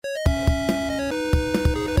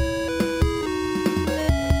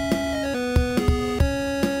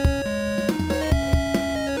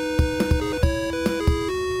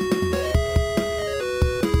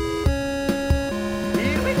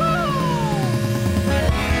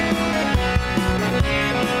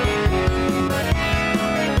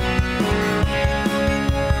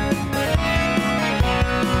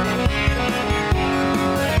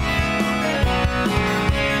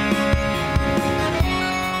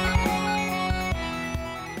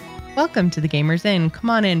Welcome to the Gamers Inn. Come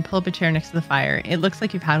on in, pull up a chair next to the fire. It looks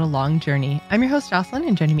like you've had a long journey. I'm your host, Jocelyn,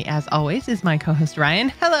 and joining me as always is my co-host, Ryan.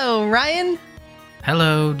 Hello, Ryan.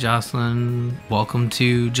 Hello, Jocelyn. Welcome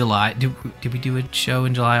to July. Did we do a show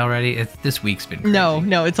in July already? This week's been crazy.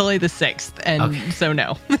 No, it's only the 6th, and okay. So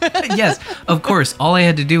no. Yes, of course. All I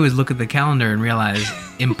had to do was look at the calendar and realize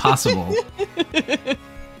impossible.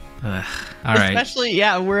 All right. Especially,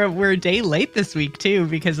 yeah, we're a day late this week too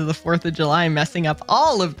because of the 4th of July messing up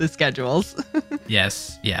all of the schedules.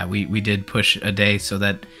 Yes, yeah, we did push a day so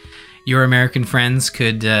that your American friends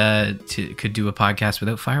could do a podcast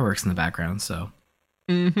without fireworks in the background. So.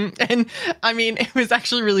 Mm-hmm. And I mean, it was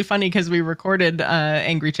actually really funny because we recorded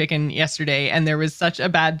Angry Chicken yesterday, and there was such a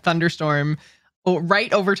bad thunderstorm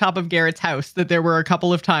right over top of Garrett's house that there were a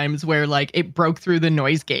couple of times where like it broke through the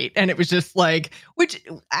noise gate, and it was just like, which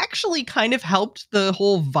actually kind of helped the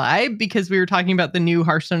whole vibe because we were talking about the new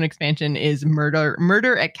Hearthstone expansion is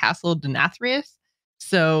murder at Castle Denathrius,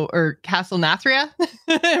 or Castle Nathria,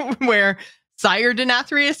 where Sire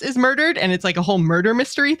Denathrius is murdered, and it's like a whole murder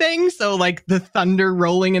mystery thing. So like the thunder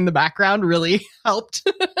rolling in the background really helped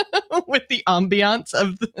with the ambiance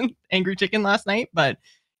of the Angry Chicken last night, but.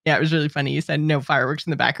 Yeah, it was really funny. You said no fireworks in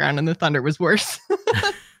the background and the thunder was worse.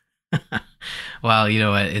 Well, you know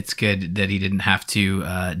what? It's good that he didn't have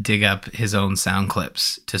to dig up his own sound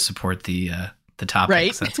clips to support the topics.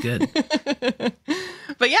 Right? That's good.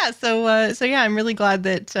 But yeah, so yeah, I'm really glad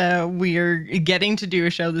that we're getting to do a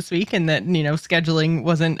show this week, and that, you know, scheduling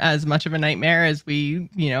wasn't as much of a nightmare as we,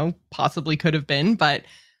 you know, possibly could have been. But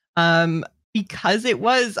because it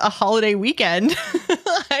was a holiday weekend,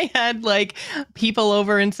 I had like people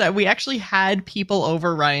over, and so we actually had people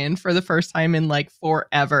over, Ryan, for the first time in like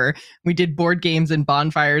forever. We did board games and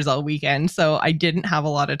bonfires all weekend, so I didn't have a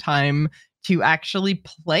lot of time to actually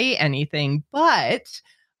play anything. But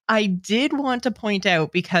I did want to point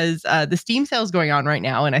out, because the Steam sale is going on right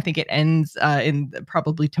now, and I think it ends in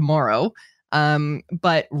probably tomorrow.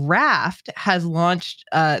 But Rafts has launched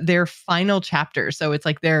their final chapter. So it's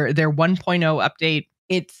like their 1.0 update.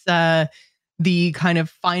 It's the kind of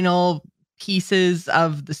final pieces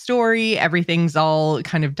of the story. Everything's all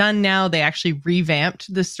kind of done now. They actually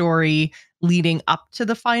revamped the story leading up to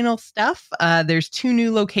the final stuff. There's 2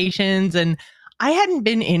 new locations, and I hadn't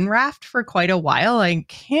been in Rafts for quite a while. I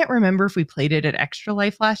can't remember if we played it at Extra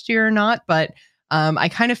Life last year or not, but I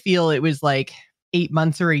kind of feel it was like 8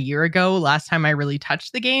 months or a year ago last time I really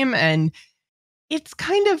touched the game, and it's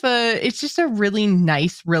just a really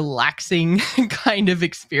nice, relaxing kind of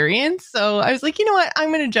experience. So I was like, you know what, I'm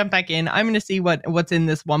going to jump back in. I'm going to see what's in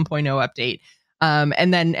this 1.0 update,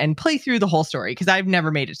 and play through the whole story, because I've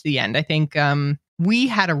never made it to the end. I think we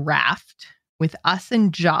had a raft with us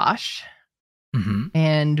and Josh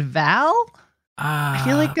and Val. I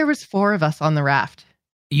feel like there was 4 of us on the raft.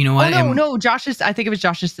 You know what? No, I think it was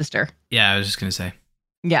Josh's sister. Yeah, I was just going to say.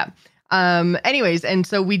 Yeah. Anyways, and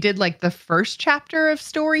so we did like the first chapter of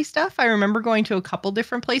story stuff. I remember going to a couple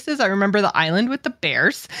different places. I remember the island with the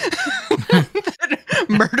bears that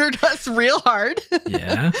murdered us real hard.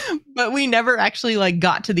 Yeah. But we never actually like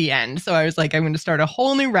got to the end. So I was like, I'm going to start a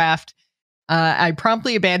whole new raft. I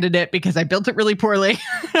promptly abandoned it because I built it really poorly.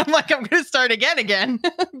 I'm like, I'm going to start again.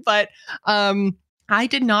 But I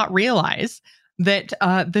did not realize that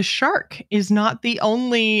the shark is not the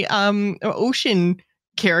only ocean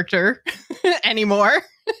character anymore.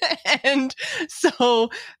 And so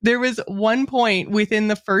there was one point within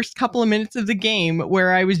the first couple of minutes of the game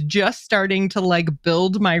where I was just starting to like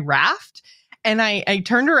build my raft, and I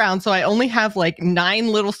turned around, so I only have like 9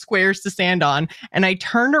 little squares to stand on, and I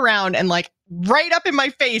turned around, and like right up in my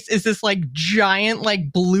face is this like giant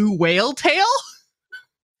like blue whale tail.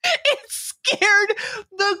 It scared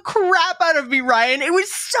the crap out of me, Ryan. It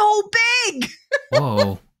was so big.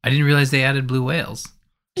 Whoa. I didn't realize they added blue whales.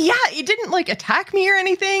 Yeah, it didn't like attack me or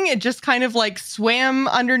anything. It just kind of like swam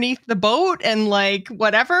underneath the boat and like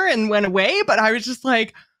whatever and went away. But I was just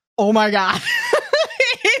like, oh my God.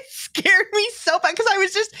 It scared me so bad because I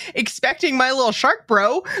was just expecting my little shark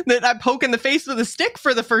bro that I poke in the face with a stick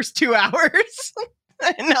for the first 2 hours.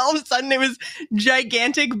 And all of a sudden it was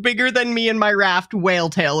gigantic, bigger than me and my raft whale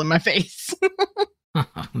tail in my face.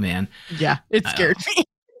 Oh, man. Yeah, it scared me.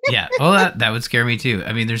 Yeah, well, that would scare me too.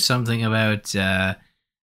 I mean, there's something about,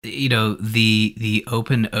 you know, the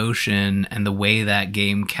open ocean and the way that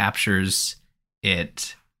game captures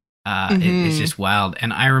it. It's just wild.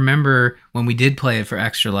 And I remember when we did play it for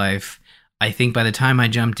Extra Life, I think by the time I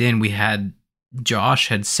jumped in, Josh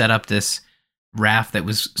had set up this raft that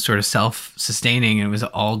was sort of self-sustaining, and it was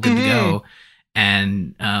all good to go.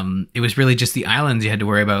 And it was really just the islands you had to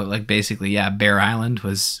worry about. Like basically, yeah, Bear Island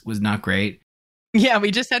was not great. Yeah,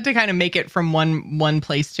 we just had to kind of make it from one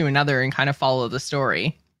place to another and kind of follow the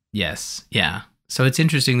story. Yes. Yeah. So it's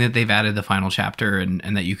interesting that they've added the final chapter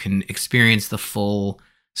and that you can experience the full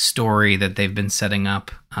story that they've been setting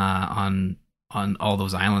up on all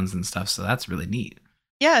those islands and stuff. So that's really neat.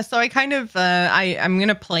 Yeah, so I kind of I'm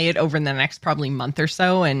gonna play it over the next probably month or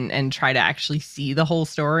so and try to actually see the whole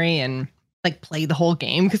story and like play the whole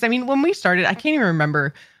game. Because I mean, when we started, I can't even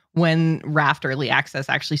remember when Raft Early Access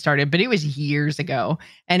actually started, but it was years ago.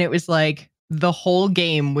 And it was like the whole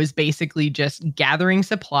game was basically just gathering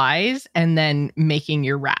supplies and then making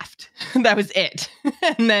your raft. That was it.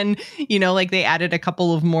 And then, like they added a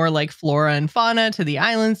couple of more like flora and fauna to the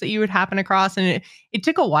islands that you would happen across. And it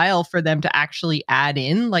took a while for them to actually add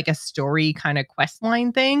in like a story kind of quest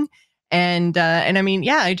line thing. And I mean,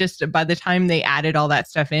 yeah, I just by the time they added all that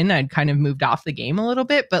stuff in, I'd kind of moved off the game a little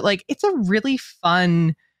bit. But like it's a really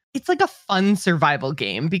fun, it's like a fun survival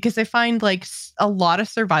game because I find like a lot of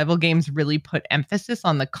survival games really put emphasis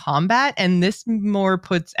on the combat, and this more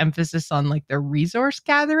puts emphasis on like the resource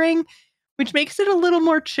gathering, which makes it a little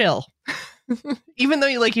more chill. Even though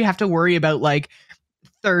you have to worry about like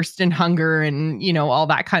thirst and hunger and all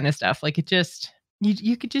that kind of stuff, like it just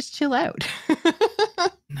you could just chill out.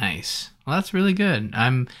 Nice. Well, that's really good.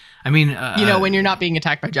 When you're not being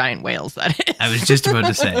attacked by giant whales, that is. I was just about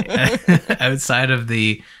to say, outside of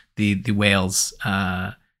the whales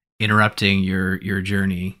interrupting your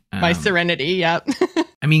journey, my serenity. Yep.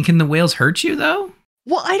 I mean, can the whales hurt you though?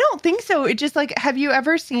 Well, I don't think so. It just like, have you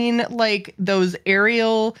ever seen like those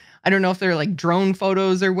aerial, I don't know if they're like drone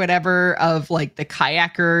photos or whatever of like the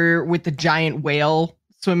kayaker with the giant whale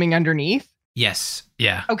swimming underneath? Yes.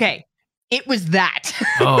 Yeah. Okay. It was that.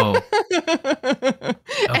 Oh. Okay.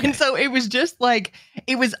 And so it was just like,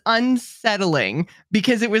 it was unsettling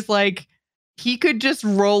because it was like, he could just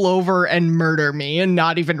roll over and murder me and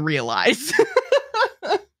not even realize.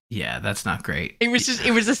 Yeah, that's not great. It was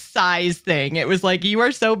a size thing. It was like, you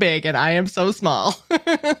are so big and I am so small.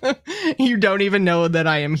 You don't even know that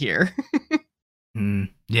I am here.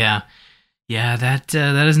 Yeah. Yeah, that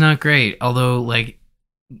is not great. Although, like...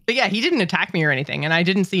 But yeah, he didn't attack me or anything, and I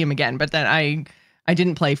didn't see him again. But then I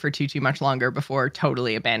didn't play for too much longer before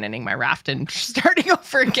totally abandoning my raft and starting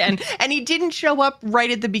over again. And he didn't show up right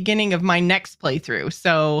at the beginning of my next playthrough.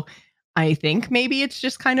 So I think maybe it's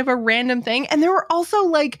just kind of a random thing. And there were also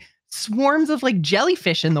like swarms of like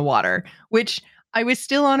jellyfish in the water, which I was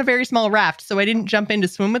still on a very small raft. So I didn't jump in to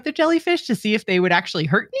swim with the jellyfish to see if they would actually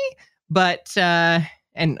hurt me. But,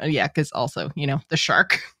 yeah, because also, the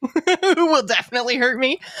shark will definitely hurt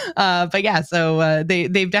me. But yeah, so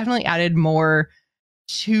they've definitely added more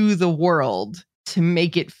to the world to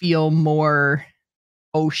make it feel more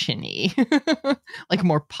oceany, like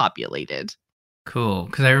more populated. Cool.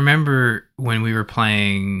 Because I remember when we were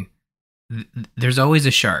playing, there's always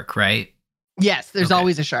a shark, right? Yes, there's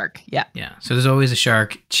always a shark. Yeah. Yeah. So there's always a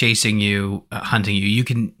shark chasing you, hunting you. You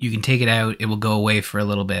can take it out. It will go away for a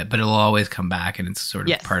little bit, but it'll always come back, and it's sort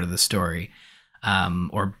of part of the story.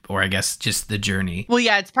 Or I guess just the journey. Well,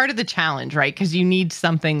 yeah, it's part of the challenge, right? Because you need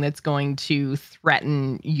something that's going to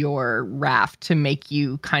threaten your raft to make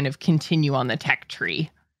you kind of continue on the tech tree.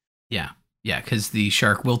 Yeah. Yeah, because the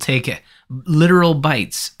shark will take literal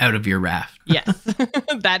bites out of your raft. Yes,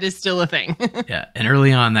 that is still a thing. Yeah, and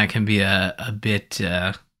early on that can be a bit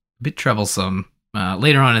troublesome.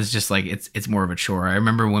 Later on, it's just like it's more of a chore. I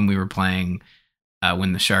remember when we were playing,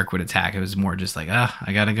 when the shark would attack, it was more just like,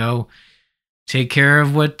 I gotta go take care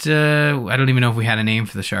of what I don't even know if we had a name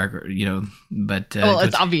for the shark, or, but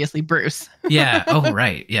it's obviously Bruce. Yeah. Oh,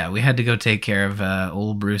 right. Yeah, we had to go take care of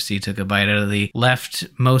old Bruce. He took a bite out of the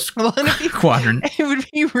leftmost quadrant. It would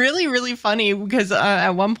be really, really funny because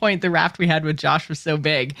at one point the raft we had with Josh was so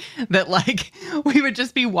big that like we would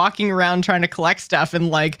just be walking around trying to collect stuff, and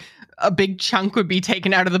like a big chunk would be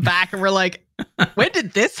taken out of the back, and we're like, when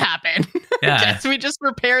did this happen? Yeah. Guess we just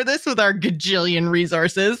repair this with our gajillion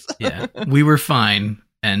resources. Yeah, we were fine,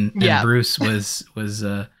 and Bruce was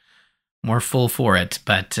more full for it.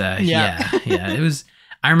 But yeah, it was.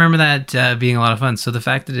 I remember that being a lot of fun. So the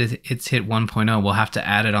fact that it's hit 1.0, we'll have to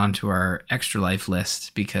add it onto our extra life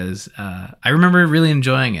list because I remember really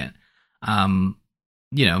enjoying it.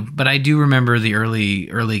 But I do remember the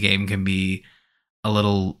early game can be a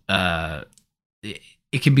little.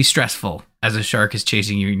 It can be stressful as a shark is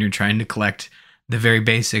chasing you and you're trying to collect the very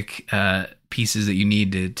basic pieces that you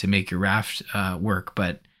need to make your raft work.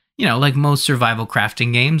 But, like most survival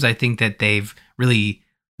crafting games, I think that they've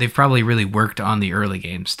probably really worked on the early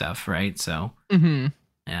game stuff, right? So,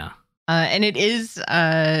 yeah. And it is,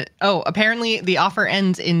 apparently the offer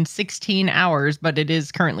ends in 16 hours, but it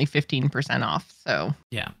is currently 15% off. So,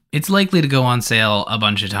 Yeah. It's likely to go on sale a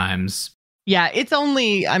bunch of times. yeah, it's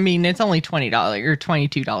only $20 or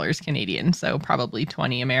 $22 Canadian. So, probably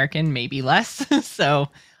 20 American, maybe less. So,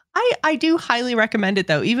 I do highly recommend it,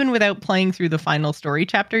 though, even without playing through the final story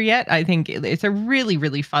chapter yet. I think it's a really,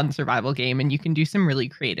 really fun survival game, and you can do some really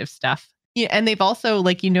creative stuff. Yeah, and they've also,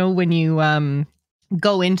 like, when you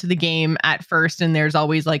go into the game at first and there's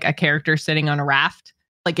always like a character sitting on a raft,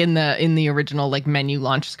 like in the original like menu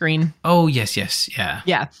launch screen. Oh, yes, yeah.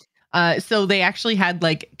 Yeah. So they actually had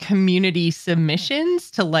like community submissions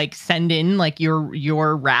to like send in like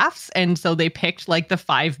your rafts, and so they picked like the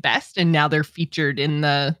 5 best, and now they're featured in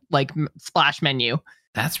the like splash menu.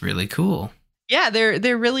 That's really cool. Yeah,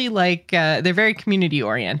 they're really like they're very community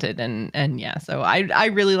oriented, and yeah, so I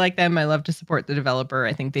really like them. I love to support the developer.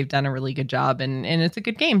 I think they've done a really good job, and it's a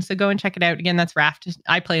good game. So go and check it out. Again, that's Raft.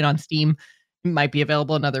 I play it on Steam. It might be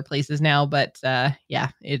available in other places now, but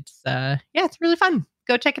it's really fun.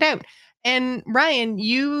 Go check it out. And Ryan,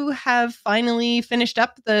 you have finally finished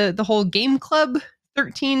up the whole Game Club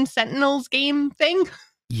 13 Sentinels game thing.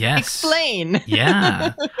 Yes. Explain.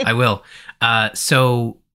 Yeah, I will.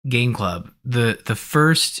 So Game Club, the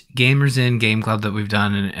first Gamers in Game Club that we've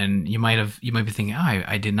done, and you might be thinking, oh,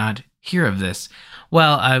 I did not hear of this.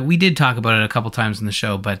 Well, we did talk about it a couple times in the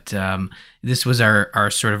show, but this was our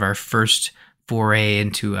sort of our first foray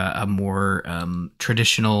into a more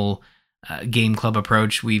traditional Game Club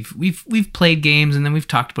approach. We've played games and then we've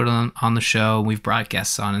talked about it on the show. We've brought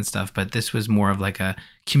guests on and stuff, but this was more of like a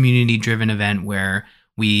community driven event where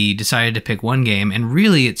we decided to pick one game, and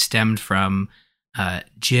really it stemmed from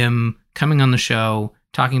Jim coming on the show,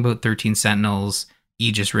 talking about 13 Sentinels,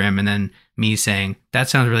 Aegis Rim, and then me saying, that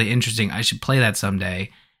sounds really interesting, I should play that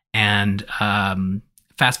someday. And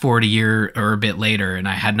fast forward a year or a bit later, and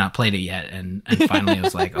I had not played it yet. And finally I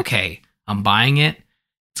was like, okay, I'm buying it.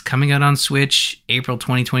 It's coming out on Switch, April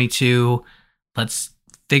 2022. Let's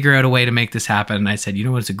figure out a way to make this happen. And I said, you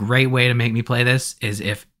know what's a great way to make me play this is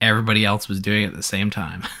if everybody else was doing it at the same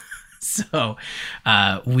time. So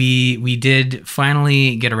we did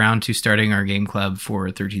finally get around to starting our game club for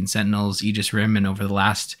 13 Sentinels, Aegis Rim, and over the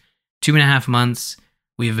last 2.5 months,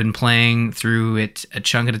 we've been playing through it a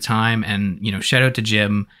chunk at a time. And, shout out to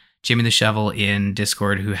Jimmy the Shovel in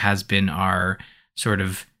Discord, who has been our sort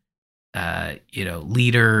of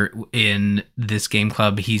leader in this game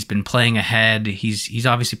club. He's been playing ahead. He's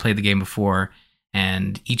obviously played the game before,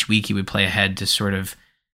 and each week he would play ahead to sort of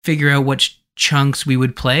figure out which chunks we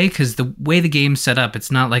would play, because the way the game's set up,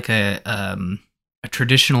 it's not like a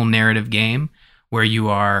traditional narrative game where you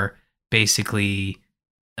are basically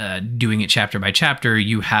doing it chapter by chapter.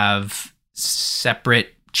 You have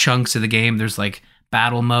separate chunks of the game. There's like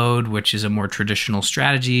battle mode, which is a more traditional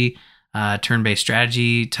strategy, turn-based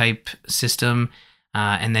strategy type system.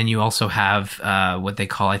 And then you also have what they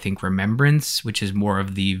call, I think, Remembrance, which is more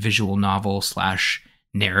of the visual novel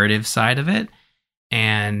 / narrative side of it.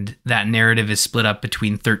 And that narrative is split up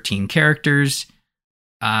between 13 characters.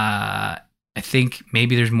 I think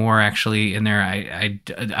maybe there's more actually in there.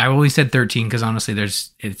 I always said 13 because honestly,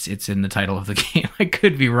 it's in the title of the game. I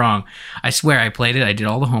could be wrong. I swear I played it. I did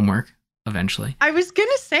all the homework eventually. I was gonna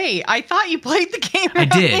say, I thought you played the game. I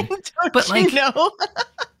did, but like,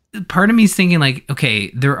 part of me is thinking like,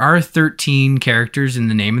 okay, there are 13 characters in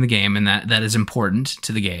the name of the game, and that is important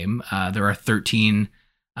to the game. There are 13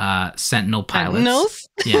 Sentinel pilots. Sentinels?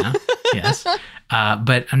 Yeah. Yes.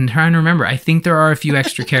 But I'm trying to remember. I think there are a few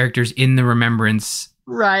extra characters in the Remembrance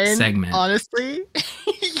Ryan, segment. Honestly,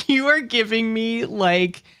 you are giving me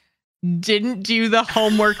like didn't do the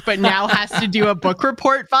homework but now has to do a book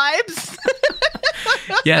report vibes.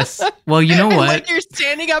 Yes. Well, you know what? Like you're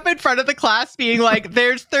standing up in front of the class being like,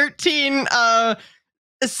 there's 13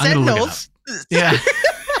 Sentinels. Yeah.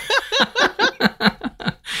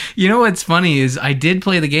 You know what's funny is I did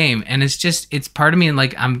play the game, and it's part of me, and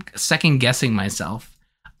like I'm second guessing myself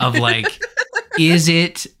of like, is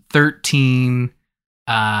it 13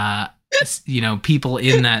 people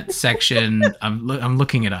in that section? I'm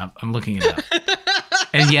looking it up.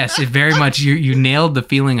 And yes, it very much, you nailed the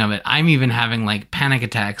feeling of it. I'm even having like panic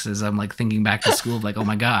attacks as I'm like thinking back to school, like, oh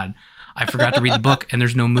my God, I forgot to read the book, and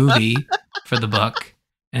there's no movie for the book.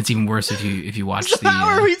 And it's even worse if you watch so how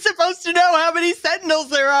are we supposed to know how many Sentinels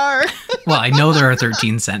there are? Well, I know there are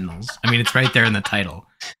 13 Sentinels. I mean, it's right there in the title.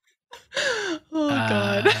 Oh,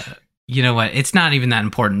 God. You know what? It's not even that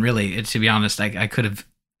important, really. To be honest, I could have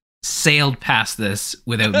sailed past this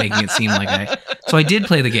without making it seem like So I did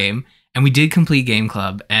play the game, and we did complete Game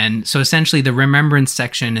Club. And so essentially the Remembrance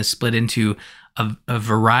section is split into a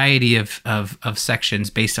variety of sections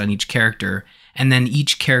based on each character, and then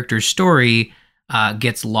each character's story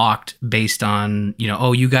gets locked based on,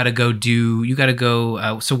 oh, you got to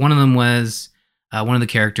go. So one of them was one of the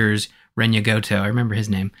characters, Renya Goto. I remember his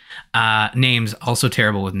name. Names, also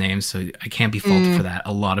terrible with names, so I can't be faulted for that.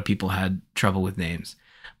 A lot of people had trouble with names.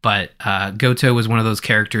 But Goto was one of those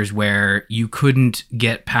characters where you couldn't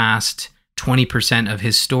get past 20% of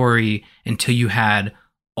his story until you had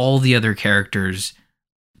all the other characters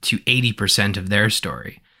to 80% of their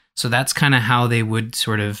story. So that's kind of how they would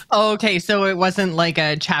sort of... Oh, okay, so it wasn't like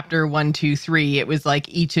a chapter 1, 2, 3. It was like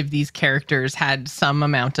each of these characters had some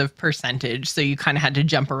amount of percentage, so you kind of had to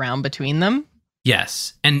jump around between them?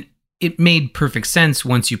 Yes, and it made perfect sense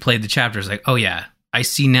once you played the chapters. Like, oh yeah, I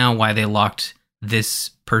see now why they locked this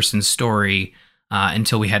person's story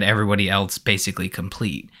until we had everybody else basically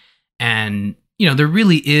complete. And, there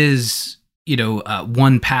really is,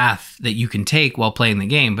 one path that you can take while playing the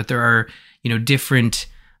game, but there are, different...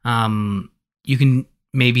 you can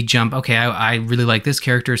maybe jump, okay, I really like this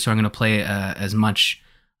character, so I'm going to play as much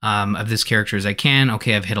of this character as I can.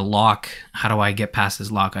 Okay, I've hit a lock. How do I get past this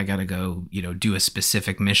lock? I got to go, do a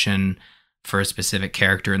specific mission for a specific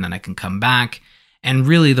character, and then I can come back. And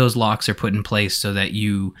really, those locks are put in place so that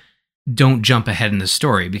you don't jump ahead in the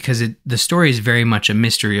story, because the story is very much a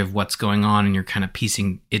mystery of what's going on, and you're kind of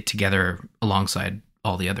piecing it together alongside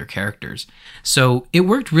all the other characters. So it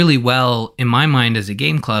worked really well in my mind as a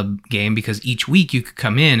game club game, because each week you could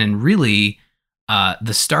come in and really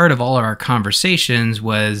the start of all of our conversations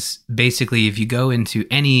was basically, if you go into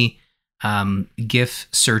any GIF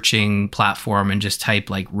searching platform and just type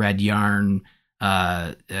like Red Yarn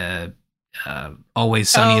Always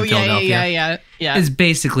Sunny in Philadelphia, yeah, is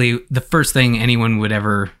basically the first thing anyone would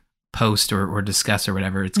ever post or discuss or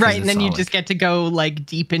whatever. It's right, and then you just get to go like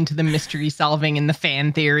deep into the mystery solving and the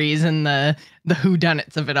fan theories and the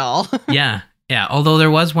whodunits of it all. Yeah. Although there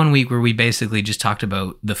was one week where we basically just talked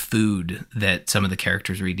about the food that some of the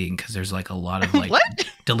characters were eating, because there's like a lot of like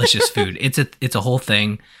delicious food. It's a whole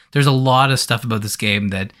thing. There's a lot of stuff about this game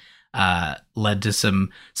that led to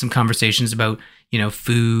some conversations about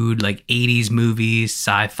food, like 80s movies,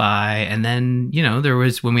 sci-fi, and then there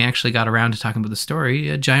was, when we actually got around to talking about the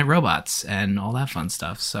story, giant robots and all that fun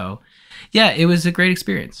stuff. So yeah, it was a great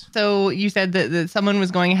experience. So you said that someone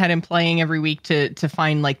was going ahead and playing every week to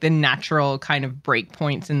find like the natural kind of break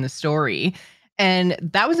points in the story. And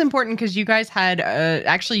that was important because you guys had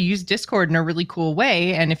actually used Discord in a really cool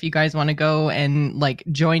way. And if you guys want to go and like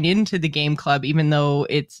join into the game club, even though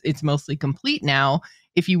it's mostly complete now,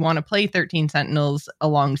 if you want to play 13 Sentinels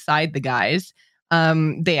alongside the guys,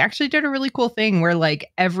 they actually did a really cool thing where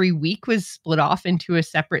like every week was split off into a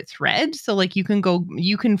separate thread. So like you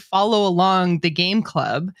can follow along the game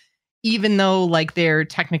club, even though like they're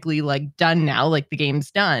technically like done now, like the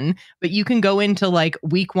game's done, but you can go into like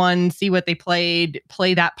week 1, see what they played,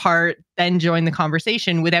 play that part, then join the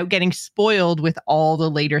conversation without getting spoiled with all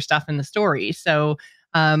the later stuff in the story. So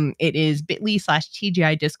it is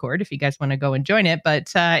bit.ly/TGI Discord if you guys want to go and join it,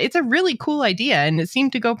 but it's a really cool idea and it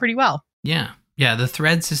seemed to go pretty well. Yeah, the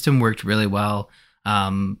thread system worked really well.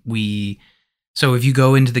 So if you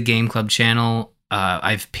go into the game club channel,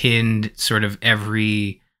 I've pinned sort of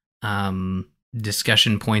every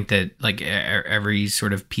discussion point that like every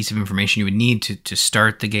sort of piece of information you would need to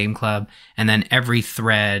start the game club, and then every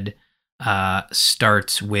thread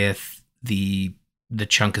starts with the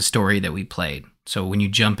chunk of story that we played. So when you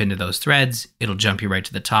jump into those threads, it'll jump you right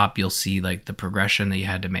to the top. You'll see like the progression that you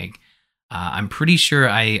had to make. I'm pretty sure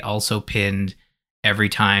I also pinned every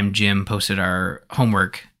time Jim posted our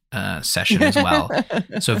homework session as well.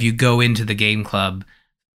 So if you go into the game club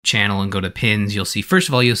channel and go to pins, you'll see, first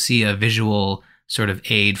of all, you'll see a visual sort of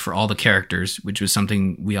aid for all the characters, which was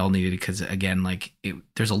something we all needed because, again, like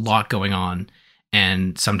there's a lot going on,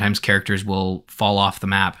 and sometimes characters will fall off the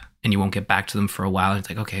map and you won't get back to them for a while. It's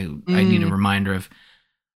like, okay, I need a reminder of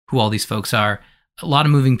who all these folks are. A lot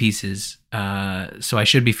of moving pieces, so I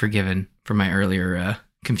should be forgiven for my earlier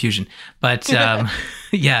confusion. But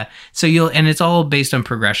yeah, so and it's all based on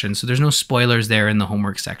progression. So there's no spoilers there in the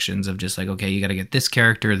homework sections of just like, okay, you got to get this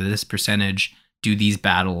character to this percentage, do these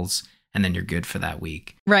battles, and then you're good for that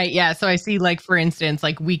week. Right. Yeah. So I see, like, for instance,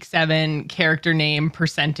 like week 7, character name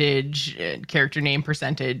percentage,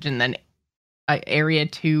 and then area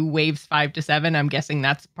 2, waves 5 to 7. I'm guessing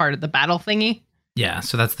that's part of the battle thingy. Yeah.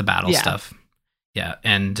 So that's the battle stuff. Yeah.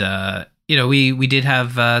 And, we did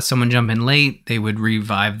have someone jump in late. They would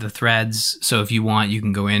revive the threads. So if you want, you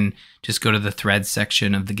can go in, just go to the threads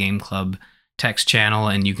section of the Game Club text channel,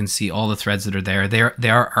 and you can see all the threads that are there. They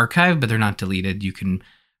are archived, but they're not deleted. You can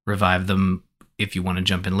revive them if you want to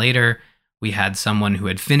jump in later, We had someone who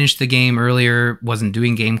had finished the game earlier, wasn't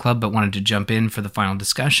doing game club, but wanted to jump in for the final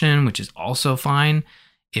discussion, which is also fine.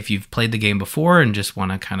 If you've played the game before and just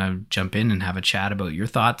want to kind of jump in and have a chat about your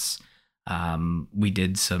thoughts, we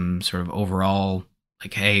did some sort of overall,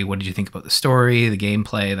 like, hey, what did you think about the story, the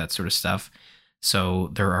gameplay, that sort of stuff. So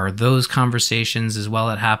there are those conversations as well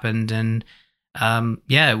that happened, and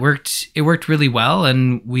it worked. It worked really well,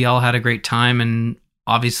 and we all had a great time. And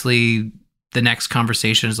obviously, the next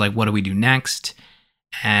conversation is like, what do we do next?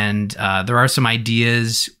 And there are some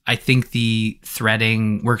ideas. I think the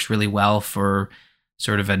threading works really well for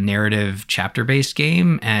sort of a narrative chapter-based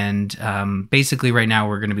game. And basically right now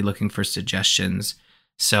we're going to be looking for suggestions.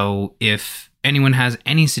 So if anyone has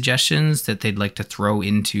any suggestions that they'd like to throw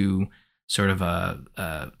into sort of a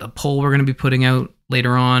poll we're going to be putting out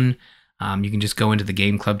later on, you can just go into the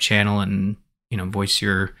Game Club channel and, voice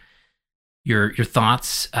your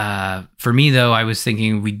thoughts. For me, though, I was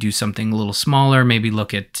thinking we'd do something a little smaller, maybe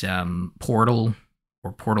look at Portal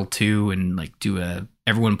or Portal 2 and like do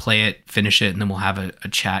everyone play it, finish it, and then we'll have a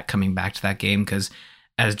chat coming back to that game. Because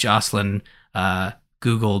as Jocelyn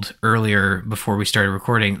Googled earlier before we started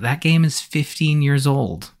recording, that game is 15 years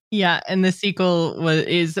old. Yeah, and the sequel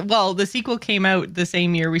the sequel came out the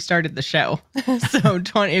same year we started the show. So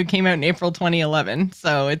it came out in April 2011.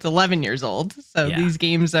 So it's 11 years old. So These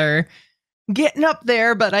games are getting up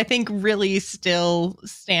there, but I think really still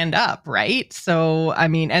stand up, right? So, I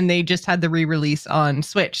mean, and they just had the re-release on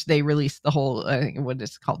Switch. They released the whole, what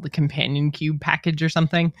is called the Companion Cube package or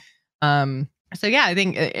something. So yeah, I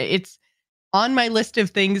think it's on my list of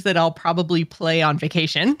things that I'll probably play on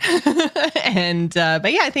vacation.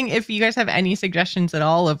 But yeah, I think if you guys have any suggestions at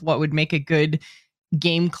all of what would make a good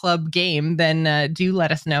game club game, then do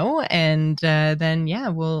let us know, and then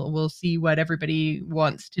we'll see what everybody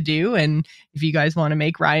wants to do. And if you guys want to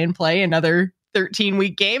make Ryan play another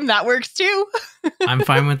 13-week game, that works too. I'm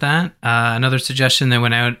fine with that. Another suggestion that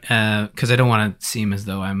went out, because I don't want to seem as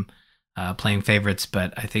though I'm playing favorites,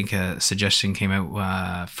 but I think a suggestion came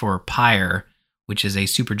out for Pyre, which is a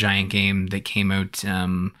Supergiant game that came out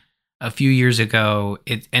a few years ago.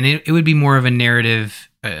 It would be more of a narrative,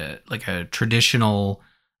 like a traditional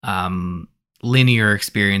linear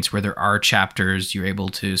experience where there are chapters. You're able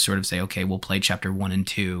to sort of say, okay, we'll play chapter 1 and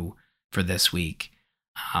 2 for this week.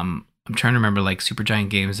 I'm trying to remember, like, Supergiant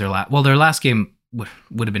games. Their last game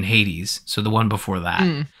would have been Hades. So the one before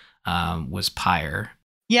that was Pyre.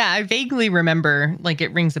 Yeah, I vaguely remember, like,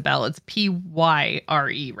 it rings a bell. It's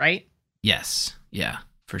Pyre, right? Yes. Yeah,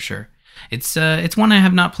 for sure. It's one I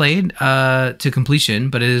have not played to completion,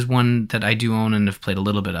 but it is one that I do own and have played a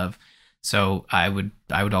little bit of. So I would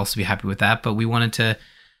also be happy with that. But we wanted to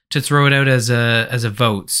throw it out as a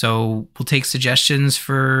vote. So we'll take suggestions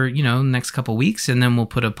for the next couple weeks, and then we'll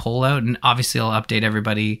put a poll out. And obviously, I'll update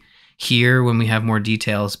everybody here when we have more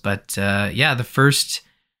details. But the first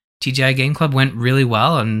TGI Game Club went really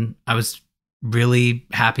well, and I was really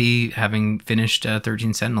happy having finished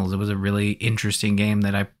 13 Sentinels. It was a really interesting game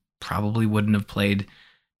that I probably wouldn't have played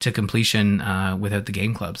to completion without the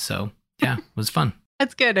Game Club. So yeah, it was fun.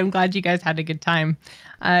 That's good. I'm glad you guys had a good time.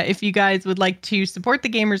 If you guys would like to support the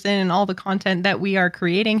Gamers Inn and all the content that we are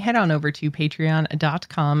creating, head on over to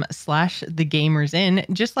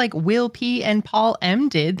patreon.com/thegamersin, just like Will P and Paul M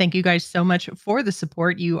did. Thank you guys so much for the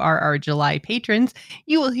support. You are our July patrons.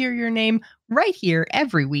 You will hear your name right here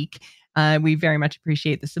every week. We very much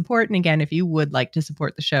appreciate the support. And again, if you would like to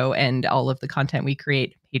support the show and all of the content we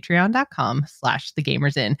create,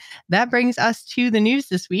 patreon.com/thegamersin. That brings us to the news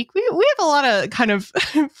this week. We have a lot of kind of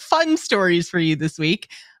fun stories for you this week.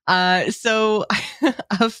 So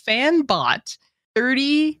a fan bought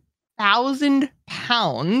 30,000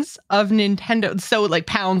 pounds of Nintendo. So like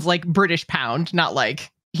pounds, like British pound, not like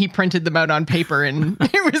he printed them out on paper and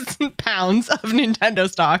there was pounds of Nintendo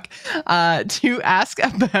stock to ask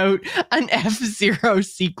about an F-Zero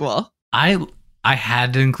sequel. I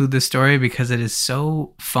had to include this story because it is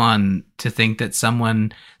so fun to think that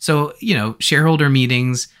someone, shareholder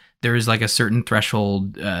meetings, there is like a certain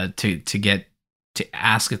threshold to get to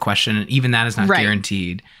ask a question, and even that is not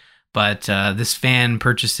guaranteed. But this fan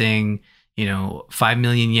purchasing 5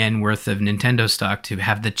 million yen worth of Nintendo stock to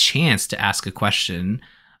have the chance to ask a question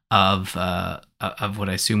of what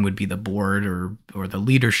I assume would be the board or the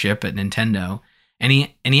leadership at Nintendo. And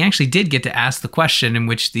he actually did get to ask the question, in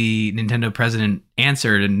which the Nintendo president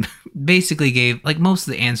answered and basically gave, like, most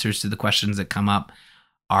of the answers to the questions that come up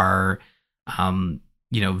are,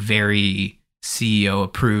 very CEO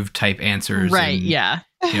approved type answers. Right. And, yeah.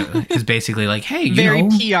 It's basically like, hey, very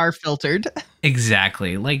PR filtered.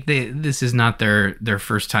 Exactly. Like this is not their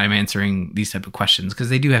first time answering these type of questions, because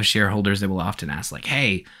they do have shareholders that will often ask, like,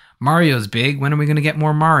 hey, Mario's big. When are we going to get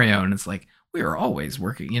more Mario? And it's like, we are always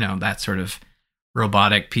working, that sort of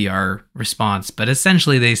robotic PR response. But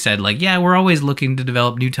essentially they said like, yeah, we're always looking to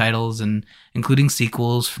develop new titles and including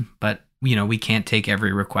sequels, but we can't take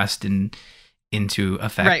every request into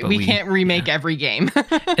effect. Right. But we can't remake every game.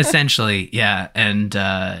 Essentially. Yeah. And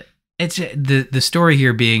it's the story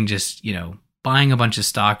here being just, buying a bunch of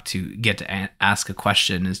stock to get to ask a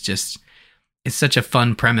question is just, it's such a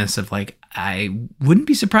fun premise of like, I wouldn't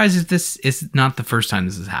be surprised if this is not the first time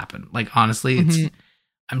this has happened. Like, honestly,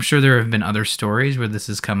 I'm sure there have been other stories where this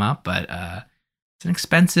has come up, but it's an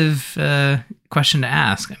expensive question to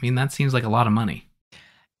ask. I mean, that seems like a lot of money.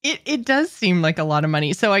 It does seem like a lot of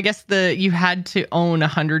money. So I guess you had to own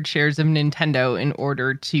 100 shares of Nintendo in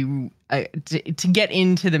order to get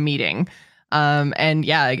into the meeting. And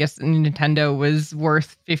yeah, I guess Nintendo was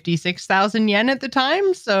worth 56,000 yen at the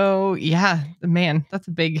time. So yeah, man, that's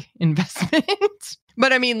a big investment.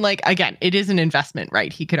 But I mean, like, again, it is an investment,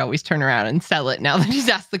 right? He could always turn around and sell it now that he's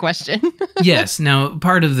asked the question. Yes. Now,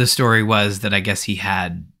 part of the story was that I guess he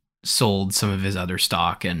had sold some of his other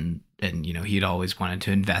stock and he'd always wanted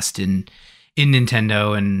to invest in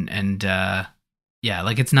Nintendo and yeah,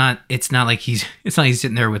 like it's not like he's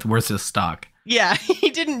sitting there with worthless stock. Yeah,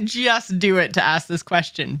 he didn't just do it to ask this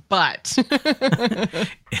question, but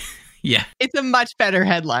yeah, it's a much better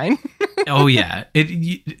headline. Oh yeah,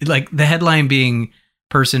 like the headline being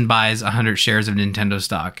 "Person buys 100 shares of Nintendo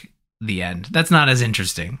stock." The end. That's not as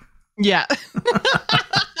interesting. Yeah.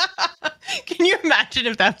 Can you imagine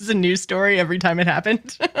if that was a news story every time it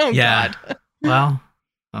happened? Oh yeah. God. Well,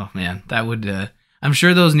 oh man, that would. I'm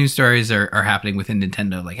sure those news stories are happening within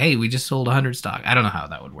Nintendo. Like, hey, we just sold 100 stock. I don't know how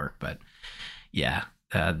that would work, but. Yeah,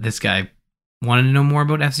 this guy wanted to know more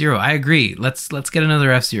about F-Zero. I agree. Let's get another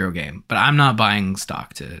F-Zero game, but I'm not buying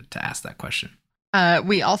stock to ask that question.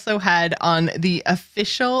 We also had on the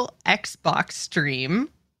official Xbox stream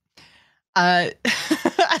a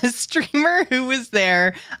streamer who was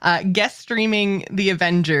there guest streaming the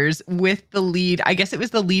Avengers with the lead. I guess it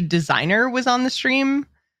was the lead designer was on the stream.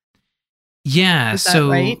 Yeah, is that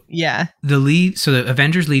right? Yeah. The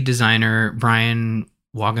Avengers lead designer Brian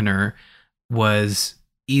Wagner was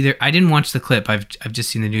either, I didn't watch the clip, I've just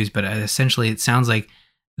seen the news, but essentially it sounds like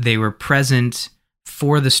they were present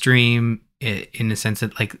for the stream in the sense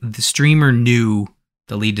that like the streamer knew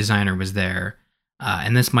the lead designer was there,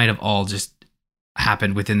 and this might have all just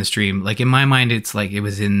happened within the stream. Like in my mind it's like it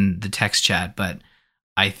was in the text chat, but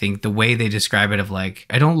I think the way they describe it of like,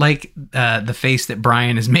 I don't like the face that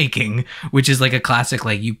Brian is making, which is like a classic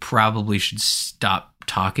like you probably should stop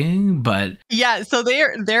talking, but yeah, so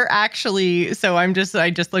they're actually, so I just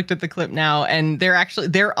looked at the clip now and they're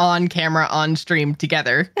on camera on stream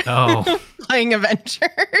together. Oh. Playing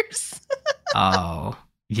Avengers. Oh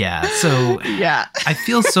yeah, so yeah, I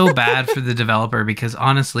feel so bad for the developer because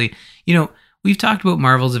honestly, we've talked about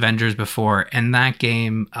Marvel's Avengers before, and that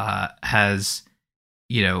game has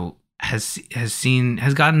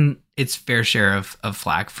gotten its fair share of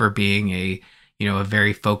flack for being a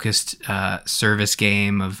very focused service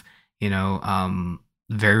game of,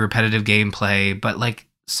 very repetitive gameplay, but like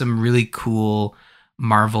some really cool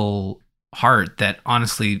Marvel heart that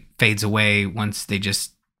honestly fades away once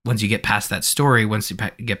you get past that story, once you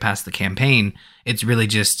get past the campaign. It's really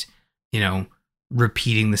just,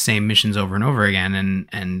 repeating the same missions over and over again.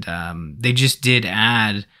 And they just did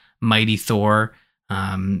add Mighty Thor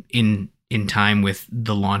in time with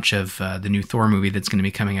the launch of the new Thor movie that's going to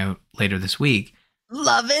be coming out later this week.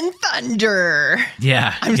 Love and Thunder.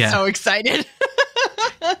 Yeah. I'm so excited.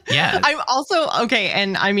 Yeah. I'm also, okay,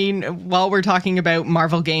 and I mean, while we're talking about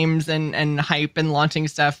Marvel games and hype and launching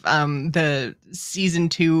stuff, the season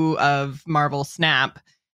 2 of Marvel Snap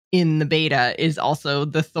in the beta is also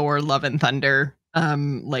the Thor Love and Thunder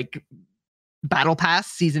like battle pass,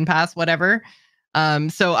 season pass, whatever.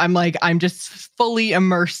 So I'm just fully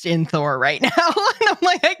immersed in Thor right now. And I'm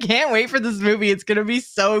like, I can't wait for this movie. It's going to be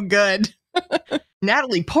so good.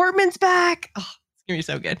 Natalie Portman's back. Oh, it's going to be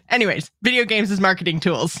so good. Anyways, video games as marketing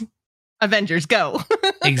tools. Avengers, go.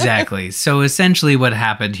 Exactly. So essentially what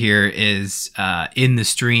happened here is in the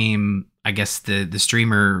stream, I guess the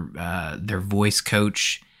streamer, their voice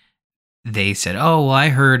coach, they said, oh, well, I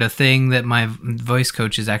heard a thing that my voice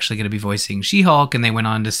coach is actually going to be voicing She-Hulk. And they went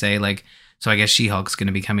on to say, like, so I guess She-Hulk's going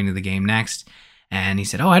to be coming to the game next. And he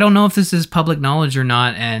said, oh, I don't know if this is public knowledge or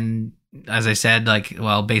not. And as I said, like,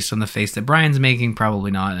 well, based on the face that Brian's making,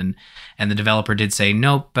 probably not. And the developer did say,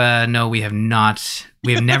 nope, no, we have not.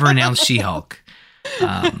 We have never announced She-Hulk.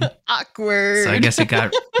 Awkward. So I guess it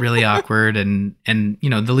got really awkward. And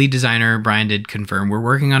the lead designer, Brian, did confirm we're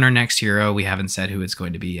working on our next hero. We haven't said who it's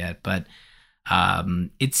going to be yet, but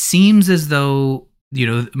It seems as though,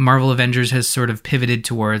 Marvel Avengers has sort of pivoted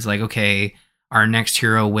towards like, okay, our next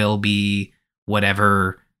hero will be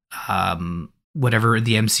whatever whatever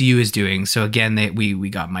the MCU is doing. So again, we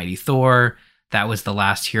got Mighty Thor. That was the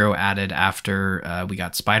last hero added after we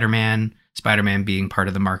got Spider-Man. Spider-Man being part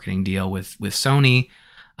of the marketing deal with Sony.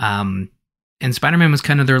 And Spider-Man was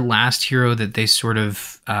kind of their last hero that they sort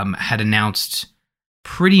of had announced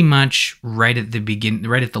pretty much right at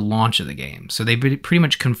the launch of the game. So they pretty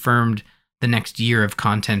much confirmed the next year of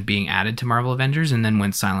content being added to Marvel Avengers, and then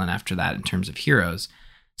went silent after that in terms of heroes.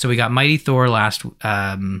 So we got Mighty Thor last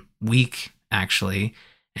week, actually,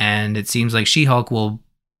 and it seems like She-Hulk will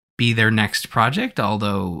be their next project,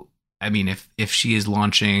 although, I mean, if she is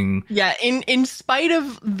launching... Yeah, in spite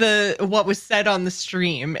of what was said on the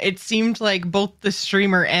stream, it seemed like both the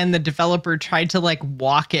streamer and the developer tried to like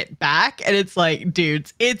walk it back, and it's like,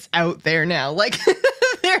 dudes, it's out there now. Like,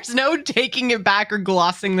 there's no taking it back or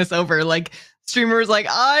glossing this over. Like, streamer was like,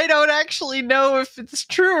 I don't actually know if it's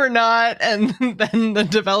true or not, and then the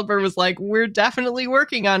developer was like, we're definitely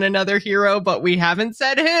working on another hero, but we haven't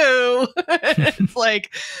said who. It's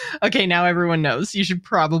like, okay, now everyone knows. You should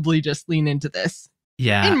probably just lean into this.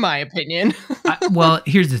 Yeah, in my opinion. Well,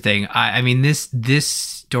 here's the thing. I mean, this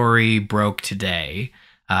story broke today.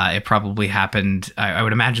 It probably happened. I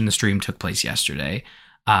would imagine the stream took place yesterday.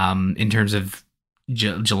 In terms of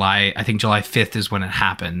July, I think July 5th is when it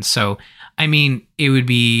happened. So, I mean, it would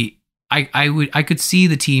be. I could see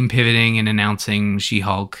the team pivoting and announcing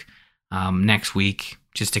She-Hulk next week,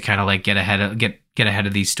 just to kind of like get ahead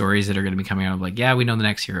of these stories that are going to be coming out of like, yeah, we know the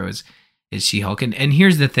next hero is She-Hulk. And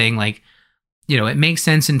here's the thing, like, it makes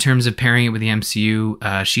sense in terms of pairing it with the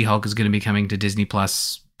MCU. She-Hulk is going to be coming to Disney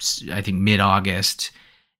Plus, I think, mid-August.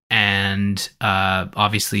 And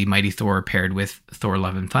obviously Mighty Thor paired with Thor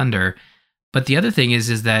Love and Thunder. But the other thing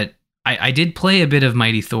is that I did play a bit of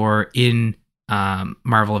Mighty Thor in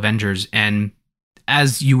Marvel Avengers. And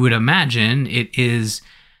as you would imagine,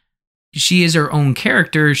 she is her own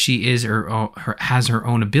character. She is has her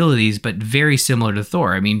own abilities, but very similar to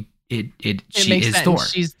Thor. I mean, she is sense.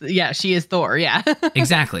 Thor. She is Thor. Yeah.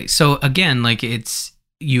 Exactly. So again, like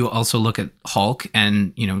you also look at Hulk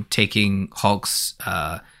and, taking Hulk's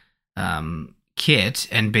kit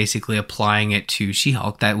and basically applying it to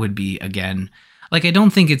She-Hulk. That would be, again, like, I don't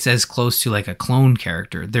think it's as close to like a clone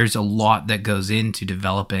character. There's a lot that goes into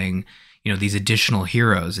developing, these additional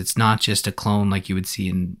heroes. It's not just a clone like you would see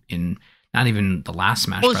in not even the last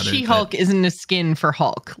Smash Brothers. Well, She-Hulk isn't a skin for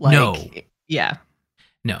Hulk. Like, no. Yeah.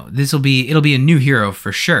 No, it'll be a new hero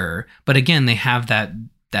for sure. But again, they have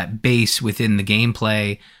that base within the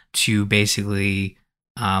gameplay to basically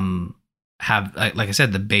have, like I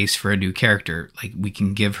said, the base for a new character. Like, we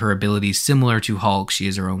can give her abilities similar to Hulk. She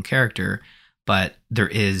is her own character, but there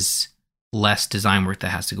is less design work that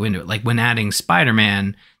has to go into it. Like when adding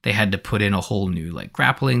Spider-Man, they had to put in a whole new like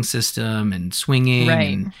grappling system and swinging.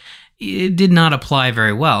 Right. And it did not apply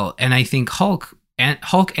very well. And I think Hulk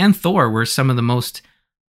and Thor were some of the most,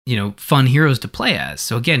 fun heroes to play as.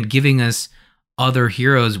 So again, giving us other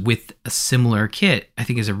heroes with a similar kit, I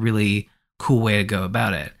think, is a really cool way to go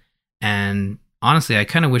about it. And honestly, I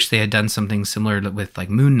kind of wish they had done something similar with like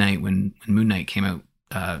Moon Knight when Moon Knight came out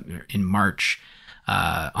in March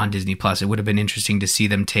on Disney Plus. It would have been interesting to see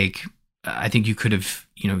them take. I think you could have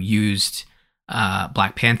used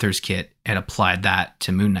Black Panther's kit and applied that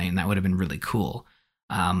to Moon Knight, and that would have been really cool.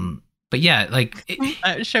 But yeah, like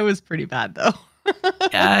that show was pretty bad though.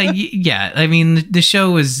 Yeah, I mean, the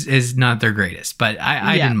show is not their greatest, but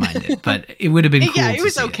I didn't mind it. But it would have been cool. Yeah, it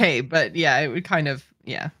was okay, but yeah, it would kind of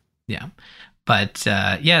yeah. But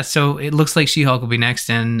so it looks like She-Hulk will be next,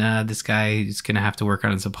 and this guy is going to have to work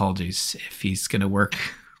on his apologies if he's going to work.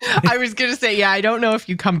 I was going to say, yeah, I don't know if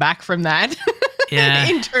you come back from that. Yeah.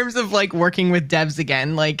 In terms of like working with devs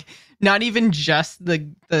again, like not even just the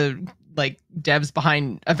like devs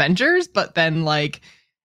behind Avengers, but then like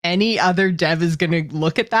any other dev is going to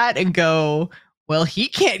look at that and go, well, he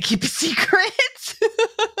can't keep a secret.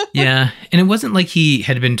 Yeah. And it wasn't like he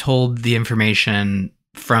had been told the information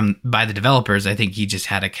by the developers. I think he just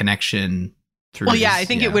had a connection through. Well, I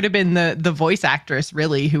think it would have been the voice actress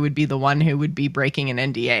really who would be the one who would be breaking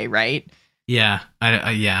an NDA, right? Yeah.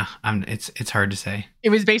 It's hard to say. It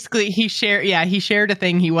was basically he shared a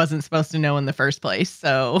thing he wasn't supposed to know in the first place.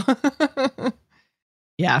 So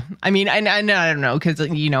yeah, I mean, I don't know, because,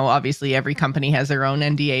 obviously every company has their own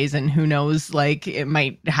NDAs, and who knows, like it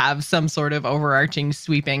might have some sort of overarching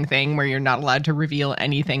sweeping thing where you're not allowed to reveal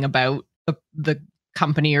anything about the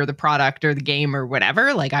company or the product or the game or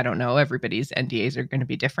whatever. Like, I don't know. Everybody's NDAs are going to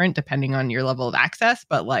be different depending on your level of access.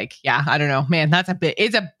 But like, yeah, I don't know, man,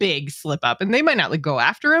 it's a big slip up, and they might not like go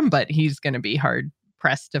after him, but he's going to be hard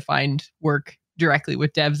pressed to find work directly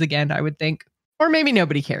with devs again, I would think. Or maybe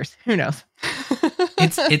nobody cares. Who knows?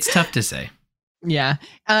 It's tough to say. Yeah.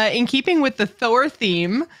 In keeping with the Thor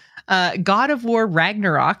theme, God of War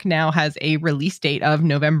Ragnarok now has a release date of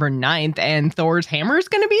November 9th, and Thor's hammer is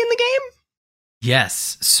going to be in the game?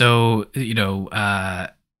 Yes. So,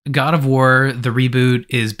 God of War, the reboot,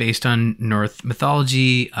 is based on Norse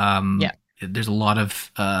mythology. Yeah. There's a lot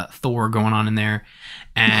of Thor going on in there.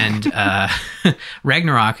 And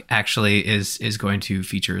Ragnarok actually is going to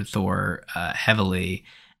feature Thor heavily.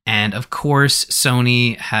 And of course,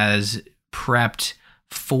 Sony has prepped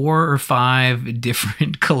 4 or 5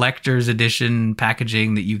 different collector's edition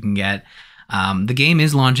packaging that you can get. The game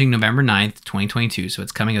is launching November 9th, 2022. So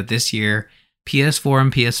it's coming out this year, PS4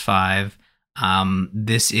 and PS5.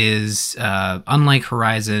 This is, unlike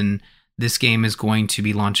Horizon, this game is going to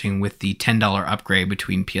be launching with the $10 upgrade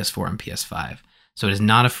between PS4 and PS5. So it is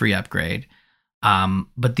not a free upgrade.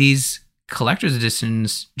 But these collector's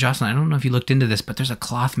editions, Jocelyn, I don't know if you looked into this, but there's a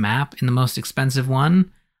cloth map in the most expensive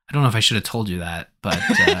one. I don't know if I should have told you that, but...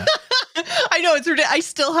 I know, it's ridiculous. I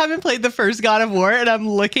still haven't played the first God of War, and I'm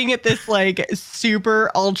looking at this like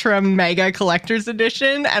super ultra mega collector's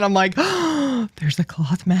edition, and I'm like, oh, there's a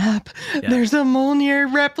cloth map. Yeah. There's a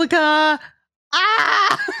Mjolnir replica.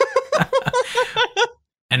 Ah!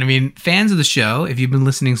 And I mean, fans of the show, if you've been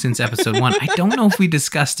listening since episode 1, I don't know if we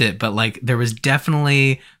discussed it, but like there was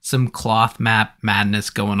definitely some cloth map madness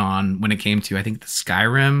going on when it came to, I think, the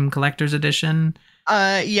Skyrim collector's edition.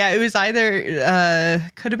 Yeah, it was either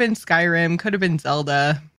could have been Skyrim, could have been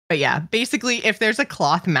Zelda. But yeah, basically, if there's a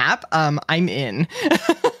cloth map, I'm in.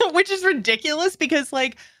 Which is ridiculous because,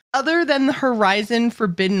 like, other than the Horizon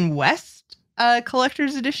Forbidden West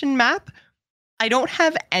collector's edition map, I don't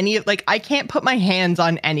have any of, like, I can't put my hands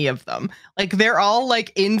on any of them. Like, they're all,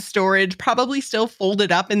 like, in storage, probably still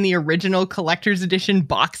folded up in the original collector's edition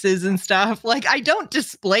boxes and stuff. Like, I don't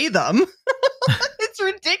display them. It's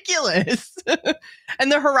ridiculous.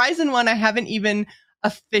 And the Horizon one, I haven't even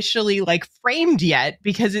officially, like, framed yet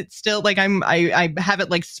because it's still, like, I have it,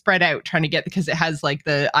 like, spread out trying to get, because it has, like,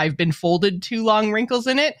 the I've been folded too long wrinkles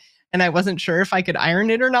in it. And I wasn't sure if I could iron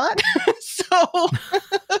it or not. So...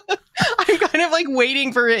 I'm kind of like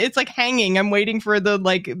waiting for it. It's like hanging. I'm waiting for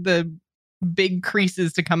the big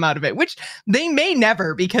creases to come out of it, which they may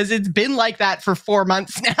never, because it's been like that for 4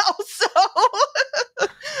 months now. So,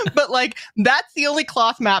 but like, that's the only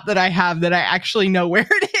cloth map that I have that I actually know where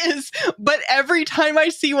it is. But every time I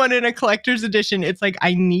see one in a collector's edition, it's like,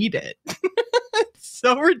 I need it. It's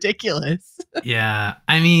so ridiculous. Yeah.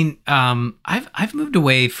 I mean, I've moved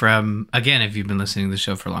away from, again, if you've been listening to the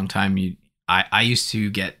show for a long time, I used to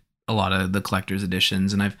get a lot of the collector's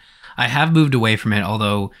editions, and I have moved away from it,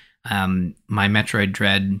 although my Metroid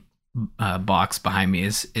Dread box behind me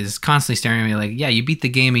is constantly staring at me like, yeah, you beat the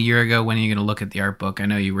game a year ago, when are you going to look at the art book? I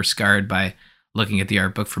know you were scarred by looking at the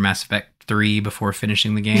art book for Mass Effect 3 before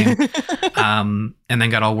finishing the game. And then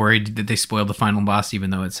got all worried that they spoiled the final boss,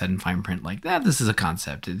 even though it said in fine print like that, this is a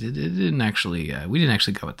concept. It didn't actually, we didn't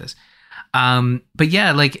actually go with this. But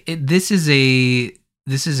yeah, like this is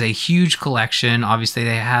a huge collection. Obviously,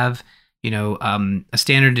 they have, a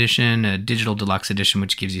standard edition, a digital deluxe edition,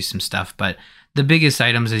 which gives you some stuff. But the biggest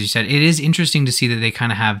items, as you said, it is interesting to see that they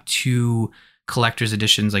kind of have 2 collector's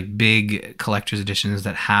editions, like big collector's editions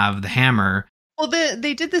that have the hammer. Well,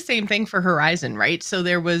 they did the same thing for Horizon, right? So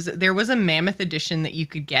there was a Mammoth edition that you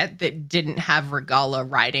could get that didn't have Regala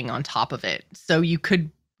riding on top of it. So you could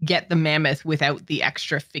get the Mammoth without the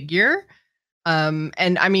extra figure. And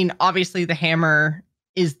I mean, obviously the hammer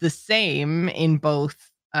is the same in both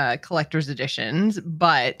collector's editions,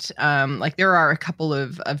 but like there are a couple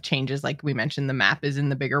of changes. Like we mentioned, the map is in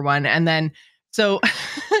the bigger one, and then so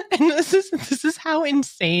and this is how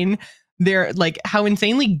insane how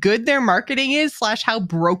insanely good their marketing is / how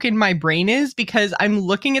broken my brain is, because I'm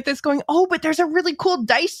looking at this going, oh, but there's a really cool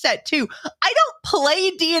dice set too. I don't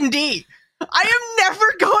play D&D. I am never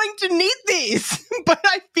going to need these, but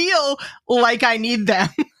I feel like I need them.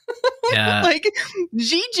 Yeah. Like,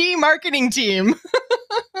 GG marketing team.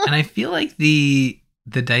 And I feel like the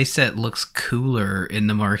dice set looks cooler in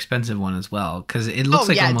the more expensive one as well, because it looks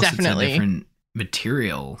almost definitely. It's a different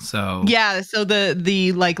material. So yeah, so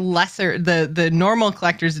the like lesser the normal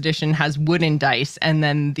collector's edition has wooden dice, and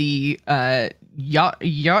then the Jotnar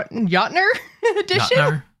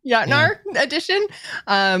edition. Jotnar edition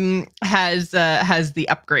has the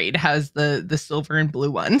upgrade, has the silver and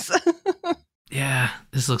blue ones. Yeah,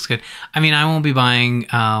 this looks good. I mean, I won't be buying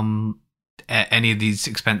any of these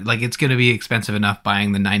expensive. Like, it's going to be expensive enough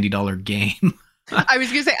buying the $90 game. I was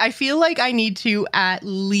gonna say, I feel like I need to at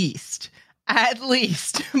least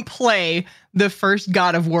play the first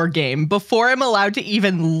God of War game before I'm allowed to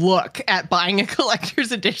even look at buying a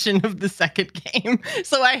collector's edition of the second game.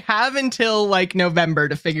 So I have until like November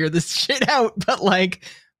to figure this shit out. But like,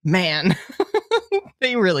 man,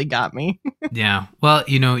 they really got me. Yeah. Well,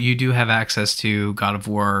 you do have access to God of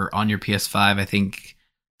War on your PS5, I think,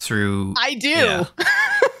 through. I do. Yeah.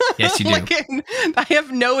 Yes, you do. Like, I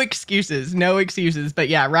have no excuses. But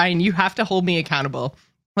yeah, Ryan, you have to hold me accountable.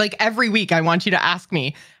 Like every week, I want you to ask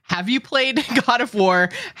me, have you played God of War?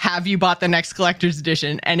 Have you bought the next collector's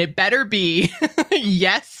edition? And it better be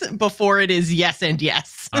yes before it is yes and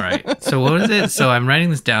yes. All right. So what is it? So I'm writing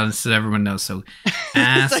this down so everyone knows. So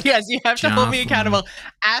ask. So yes, you have to hold me accountable.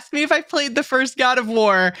 Ask me if I played the first God of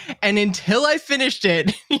War, and until I finished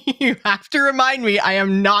it, you have to remind me I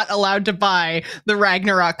am not allowed to buy the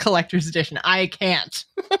Ragnarok collector's edition. I can't.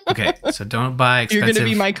 Okay, so don't buy expensive. You're going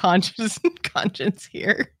to be my conscience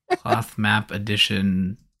here. Cloth map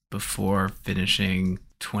edition before finishing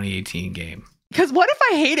 2018 game. Because what if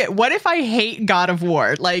I hate it? What if I hate God of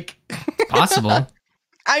War? Like, possible.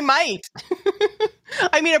 I might.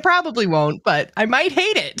 I mean, it probably won't, but I might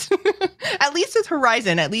hate it. At least with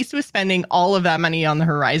Horizon, at least with spending all of that money on the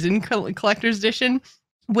Horizon collector's edition,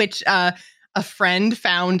 which a friend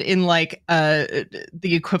found in like the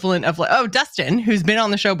equivalent of like, Dustin, who's been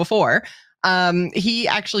on the show before. He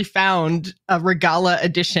actually found a Regala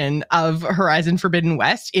edition of Horizon Forbidden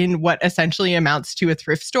West in what essentially amounts to a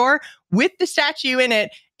thrift store with the statue in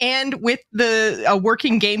it and with the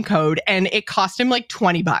working game code, and it cost him like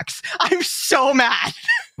 $20. I'm so mad.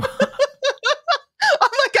 I'm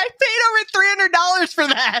like, I paid over $300 for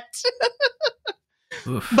that.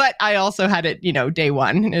 Oof. But I also had it, day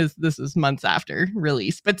one. This is months after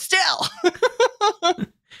release, but still.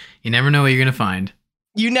 You never know what you're gonna find.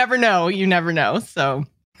 You never know. So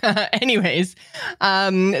anyways,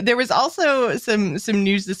 there was also some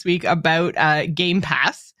news this week about Game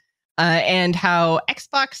Pass and how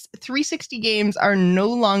Xbox 360 games are no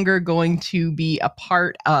longer going to be a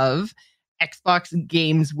part of Xbox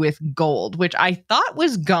games with gold, which I thought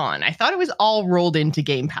was gone. I thought it was all rolled into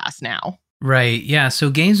Game Pass now. Right. Yeah. So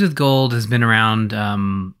games with gold has been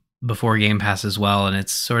around before Game Pass as well, and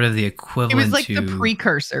it's sort of the equivalent. It was like the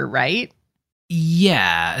precursor, right?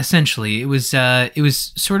 Yeah, essentially. It was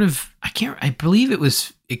sort of, I believe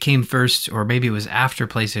it came first, or maybe it was after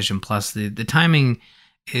PlayStation Plus. The timing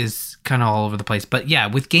is kind of all over the place. But yeah,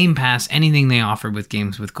 with Game Pass, anything they offered with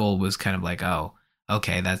games with gold was kind of like, oh,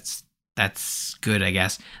 okay, that's good, I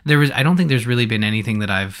guess. I don't think there's really been anything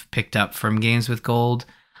that I've picked up from games with gold,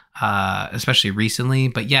 especially recently.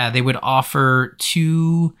 But yeah, they would offer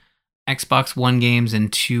 2 Xbox One games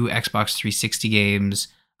and 2 Xbox 360 games,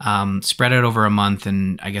 spread out over a month,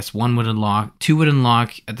 and I guess 2 would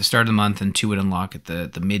unlock at the start of the month, and 2 would unlock at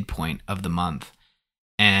the midpoint of the month.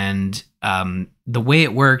 And the way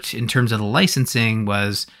it worked in terms of the licensing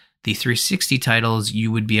was the 360 titles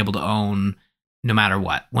you would be able to own no matter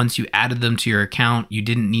what. Once you added them to your account, you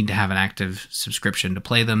didn't need to have an active subscription to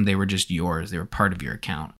play them. They were just yours. They were part of your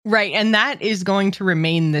account. Right, and that is going to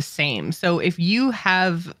remain the same. So if you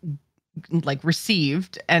have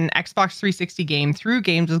received an Xbox 360 game through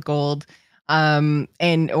Games with Gold,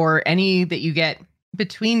 or any that you get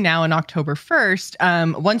between now and October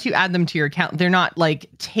 1st, once you add them to your account, they're not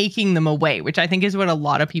taking them away, which I think is what a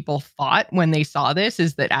lot of people thought when they saw this,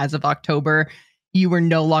 is that as of October, you were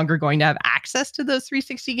no longer going to have access to those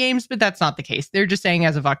 360 games, but that's not the case. They're just saying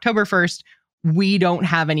as of October 1st, we don't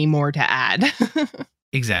have any more to add.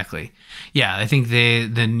 Exactly. Yeah, I think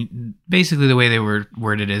basically the way they were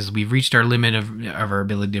worded is we've reached our limit of our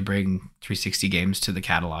ability to bring 360 games to the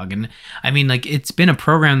catalog. And I mean, it's been a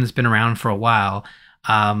program that's been around for a while.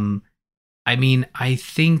 I mean, I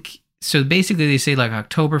think, so basically they say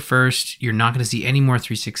October 1st, you're not going to see any more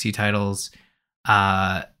 360 titles.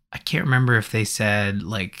 I can't remember if they said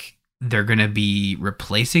they're going to be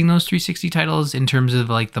replacing those 360 titles in terms of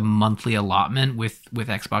the monthly allotment with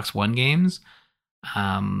Xbox One games.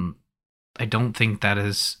 I don't think that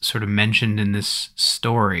is sort of mentioned in this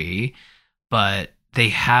story, but they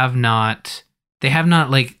have not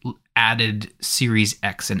added Series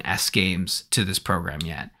X and S games to this program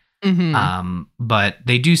yet. Mm-hmm. But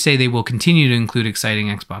they do say they will continue to include exciting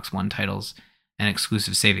Xbox One titles and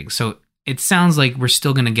exclusive savings. So it sounds like we're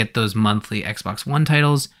still going to get those monthly Xbox One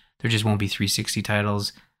titles. There just won't be 360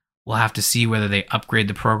 titles. We'll have to see whether they upgrade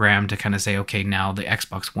the program to kind of say, okay, now the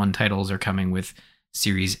Xbox One titles are coming with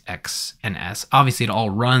Series X and S. Obviously, it all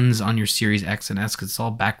runs on your Series X and S because it's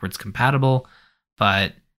all backwards compatible.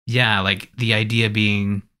 But yeah, like the idea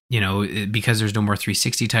being, because there's no more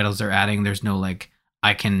 360 titles they're adding, there's no like,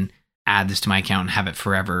 I can add this to my account and have it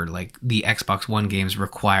forever. Like the Xbox One games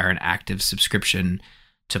require an active subscription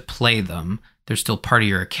to play them. They're still part of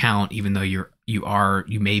your account, even though you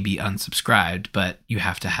may be unsubscribed, but you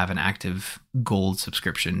have to have an active gold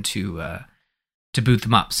subscription to boot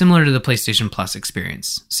them up, similar to the PlayStation Plus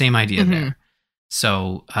experience. Same idea there.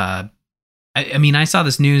 So, I mean, I saw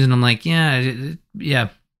this news and I'm like, yeah.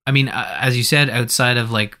 I mean, as you said, outside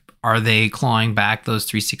of like, are they clawing back those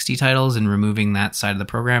 360 titles and removing that side of the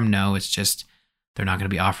program? No, it's just they're not going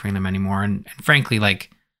to be offering them anymore. And frankly,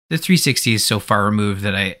 like the 360 is so far removed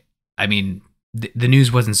that I mean, the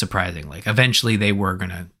news wasn't surprising. Like eventually they were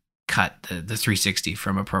going to cut the 360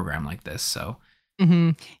 from a program like this. So.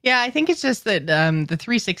 Yeah, I think it's just that the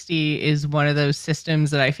 360 is one of those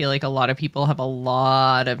systems that I feel like a lot of people have a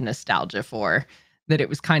lot of nostalgia for, that it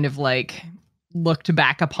was kind of like looked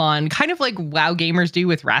back upon, kind of like WoW gamers do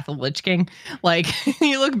with Wrath of the Lich King. Like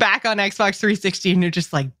you look back on Xbox 360 and you're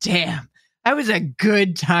just like, damn, that was a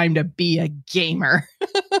good time to be a gamer.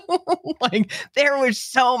 Like there were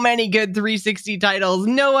so many good 360 titles.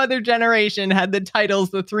 No other generation had the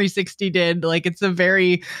titles the 360 did. Like it's a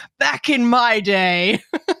very back in my day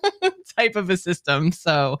type of a system.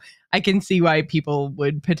 So I can see why people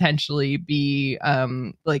would potentially be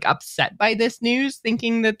like upset by this news,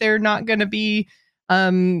 thinking that they're not going to be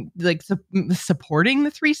like supporting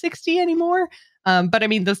the 360 anymore. But I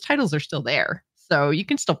mean, those titles are still there, so you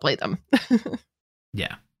can still play them.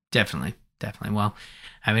 Yeah, definitely. Well,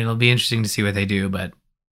 I mean, it'll be interesting to see what they do, but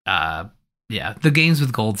yeah, the games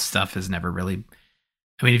with gold stuff is never really.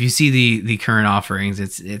 I mean, if you see the current offerings,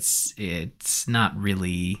 it's not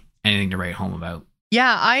really anything to write home about.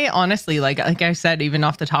 Yeah, I honestly like I said, even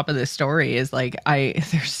off the top of this story, is like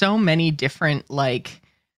there's so many different like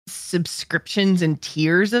subscriptions and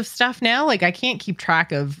tiers of stuff now. Like I can't keep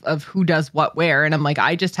track of who does what where, and I'm like,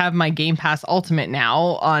 I just have my Game Pass Ultimate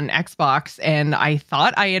now on Xbox, and I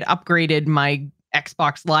thought I had upgraded my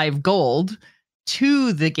Xbox Live Gold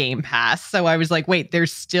to the Game Pass, so I was like, wait,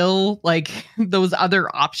 there's still like those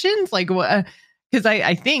other options, like what? Because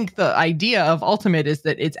I think the idea of Ultimate is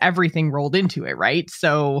that it's everything rolled into it, right?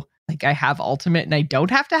 So like I have Ultimate and I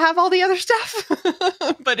don't have to have all the other stuff.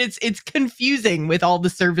 But it's confusing with all the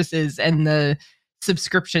services and the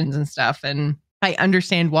subscriptions and stuff. And I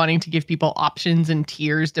understand wanting to give people options and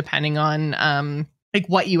tiers depending on like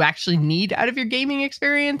what you actually need out of your gaming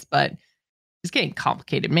experience, but it's getting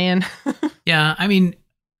complicated, man. Yeah, I mean,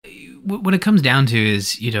 what it comes down to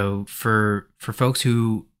is, for folks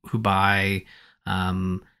who buy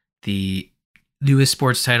the newest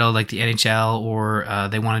sports title like the NHL, or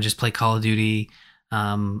they want to just play Call of Duty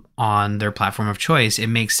on their platform of choice, it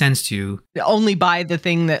makes sense to only buy the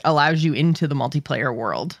thing that allows you into the multiplayer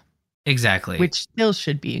world. Exactly. Which still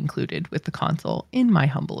should be included with the console, in my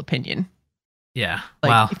humble opinion. Yeah.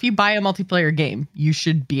 Like if you buy a multiplayer game, you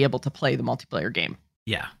should be able to play the multiplayer game.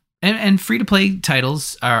 Yeah. And free to play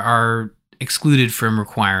titles are excluded from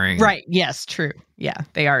requiring. Right. Yes, true. Yeah,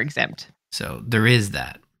 they are exempt. So there is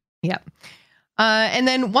that. Yeah. And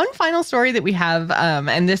then one final story that we have,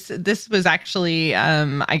 and this was actually,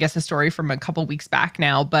 I guess, a story from a couple weeks back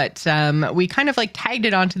now, but we kind of like tagged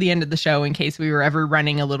it onto the end of the show in case we were ever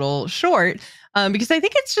running a little short, because I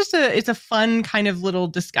think it's just it's a fun kind of little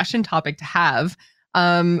discussion topic to have,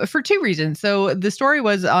 for two reasons. So the story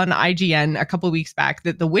was on IGN a couple weeks back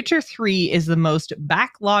that The Witcher 3 is the most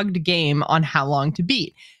backlogged game on How Long to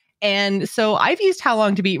Beat. And so I've used How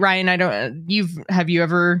Long to Beat. Ryan, have you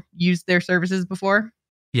ever used their services before?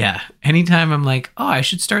 Yeah. Anytime I'm like, oh, I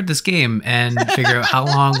should start this game and figure out how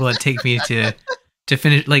long will it take me to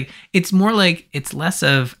finish. Like, it's more like, it's less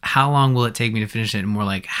of how long will it take me to finish it and more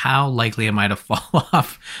like how likely am I to fall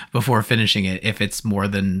off before finishing it if it's more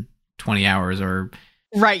than 20 hours or...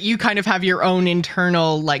 Right, you kind of have your own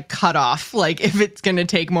internal like cutoff. Like if it's going to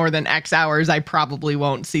take more than X hours, I probably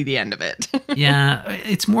won't see the end of it. Yeah,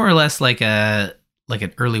 it's more or less like an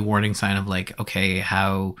early warning sign of like, okay,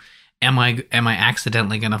 how am I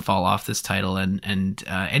accidentally going to fall off this title? And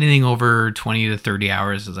anything over 20 to 30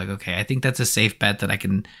 hours is like, okay, I think that's a safe bet that I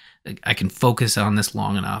can focus on this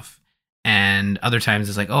long enough. And other times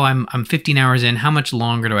it's like, oh, I'm 15 hours in. How much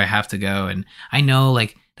longer do I have to go? And I know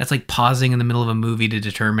like. That's like pausing in the middle of a movie to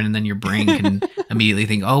determine, and then your brain can immediately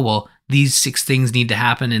think, oh, well, these 6 things need to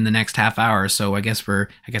happen in the next half hour. So I guess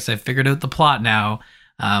I've figured out the plot now.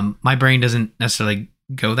 My brain doesn't necessarily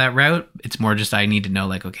go that route. It's more just I need to know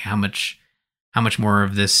like, okay, how much more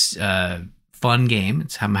of this fun game.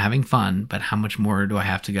 I'm having fun, but how much more do I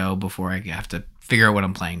have to go before I have to figure out what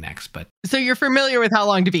I'm playing next? But So you're familiar with How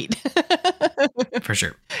Long to Beat. for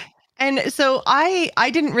sure. And so I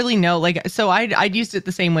didn't really know, like, so I'd used it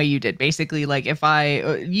the same way you did. Basically, like, if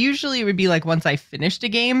I usually it would be like once I finished a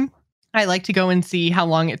game, I like to go and see how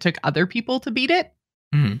long it took other people to beat it,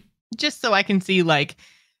 Mhm. just so I can see, like,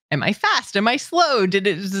 am I fast? Am I slow?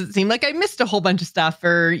 Does it seem like I missed a whole bunch of stuff?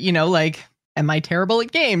 Or, like, am I terrible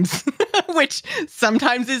at games? Which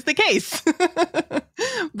sometimes is the case.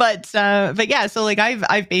 But yeah, so like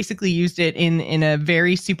I've basically used it in a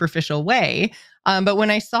very superficial way. But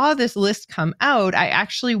when I saw this list come out, I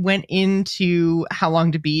actually went into How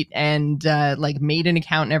Long to Beat and like made an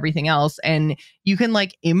account and everything else. And you can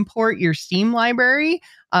like import your Steam library,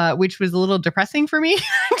 which was a little depressing for me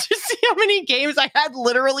to see how many games I had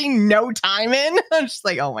literally no time in. I'm just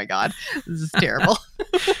like, oh my God, this is terrible.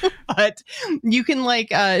 But you can like,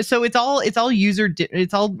 so it's all user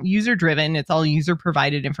driven. It's all user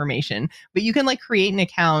provided information, but you can like create an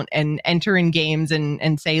account and enter in games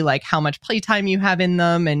and say like how much playtime you have in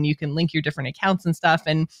them. And you can link your different accounts and stuff.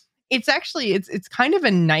 And it's actually, it's kind of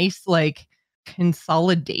a nice like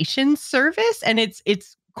consolidation service. And it's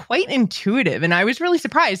quite intuitive. And I was really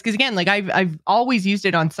surprised because again, like I've always used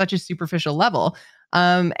it on such a superficial level.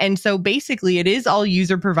 And so basically it is all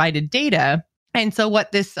user provided data. And so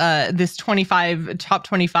what this 25 top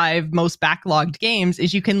 25 most backlogged games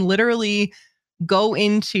is, you can literally go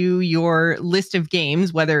into your list of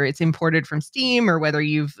games, whether it's imported from Steam or whether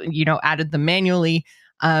you've added them manually,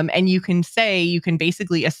 and you can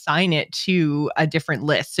basically assign it to a different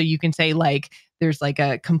list. So you can say like there's like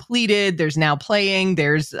a completed, there's now playing,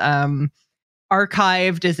 there's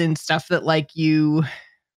archived, as in stuff that like you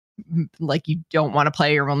don't want to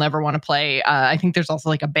play or will never want to play. I think there's also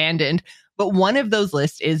like abandoned, but one of those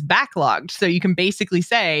lists is backlogged. So you can basically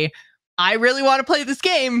say, I really want to play this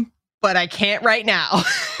game, but I can't right now.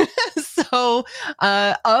 So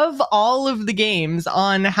of all of the games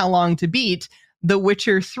on How Long to Beat, The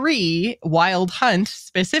Witcher 3 Wild Hunt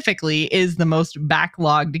specifically is the most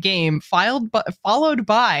backlogged game, followed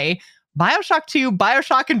by BioShock 2,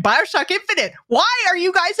 BioShock, and BioShock Infinite. Why are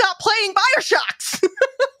you guys not playing BioShocks?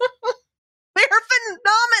 They're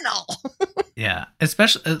phenomenal. Yeah,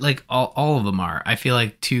 especially like all of them are. I feel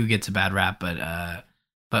like 2 gets a bad rap, but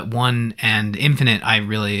 1 and Infinite I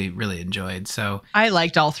really enjoyed. So I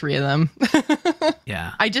liked all 3 of them.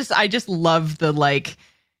 Yeah. I just love the like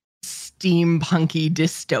steampunky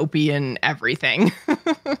dystopian everything.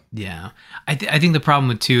 Yeah. I think the problem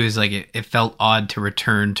with 2 is like it felt odd to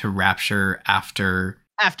return to Rapture after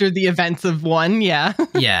the events of 1. Yeah.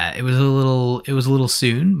 Yeah, it was a little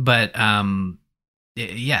soon, but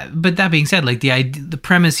yeah, but that being said, like the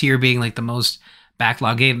premise here being like the most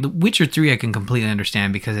backlog game, The Witcher 3 I can completely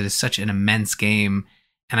understand because it is such an immense game.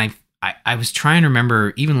 And I was trying to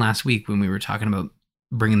remember even last week when we were talking about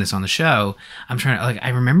bringing this on the show, I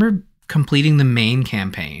remember completing the main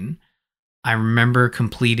campaign. I remember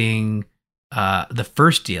completing the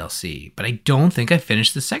first DLC, but I don't think I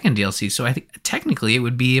finished the second DLC. So I think technically it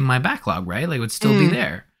would be in my backlog, right? Like it would still be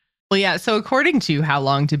there. Well, yeah. So according to How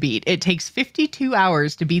Long to Beat, it takes 52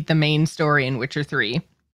 hours to beat the main story in Witcher 3,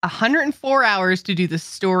 104 hours to do the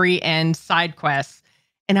story and side quests,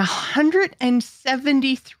 and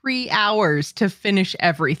 173 hours to finish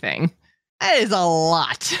everything. That is a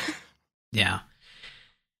lot. Yeah.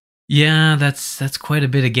 Yeah, that's quite a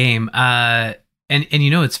bit of game. And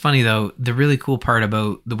it's funny though, the really cool part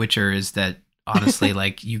about The Witcher is that honestly,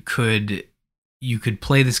 like you could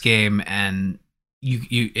play this game and you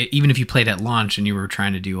even if you played at launch and you were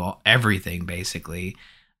trying to do everything basically,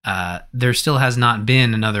 there still has not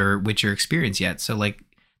been another Witcher experience yet. So like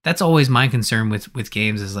that's always my concern with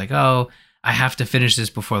games is like, oh, I have to finish this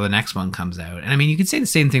before the next one comes out. And I mean, you could say the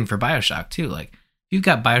same thing for BioShock too. Like you've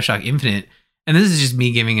got BioShock Infinite, and this is just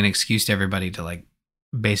me giving an excuse to everybody to like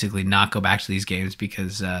basically not go back to these games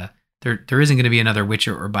because there isn't going to be another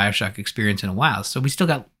Witcher or BioShock experience in a while. So we still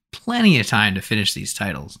got plenty of time to finish these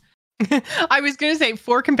titles. I was going to say,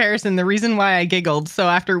 for comparison, the reason why I giggled, so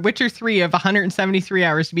after Witcher 3 of 173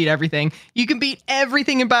 hours to beat everything, you can beat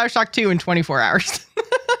everything in BioShock 2 in 24 hours.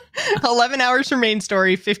 11 hours for main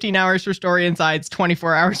story, 15 hours for story and sides,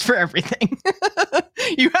 24 hours for everything.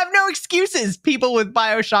 You have no excuses, people with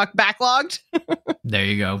BioShock backlogged. There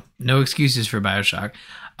you go. No excuses for BioShock.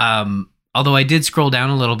 Although I did scroll down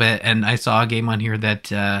a little bit and I saw a game on here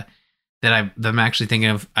that I'm actually thinking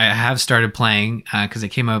of. I have started playing because it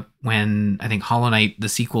came up when I think Hollow Knight, the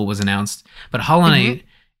sequel, was announced. But Hollow Knight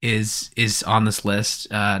is on this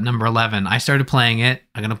list, number 11. I started playing it.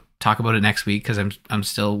 I'm gonna talk about it next week because I'm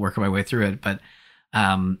still working my way through it. But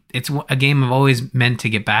It's a game I've always meant to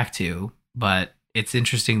get back to, but it's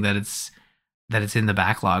interesting that it's in the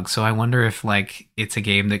backlog. So I wonder if like it's a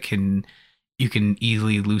game that you can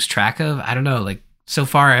easily lose track of. I don't know. Like so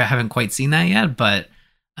far, I haven't quite seen that yet, but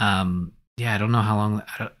yeah, I don't know how long.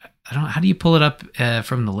 I don't. How do you pull it up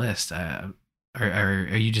from the list? Or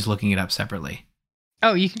are you just looking it up separately?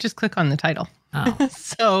 Oh, you can just click on the title. Oh,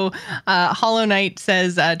 So Hollow Knight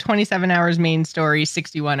says 27 hours main story,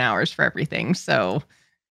 61 hours for everything. So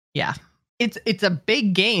yeah, it's a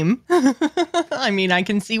big game. I mean, I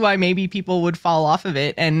can see why maybe people would fall off of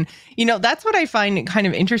it. And, that's what I find kind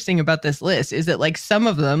of interesting about this list is that like some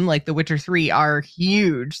of them, like The Witcher 3, are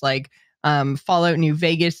huge. Like Fallout New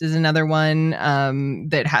Vegas is another one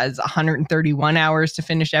that has 131 hours to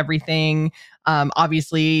finish everything.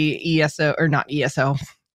 Obviously, ESO or not ESO,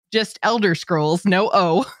 just Elder Scrolls, no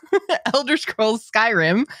O. Elder Scrolls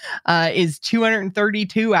Skyrim is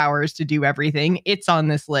 232 hours to do everything. It's on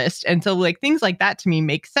this list. And so like things like that to me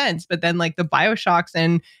make sense. But then like the BioShocks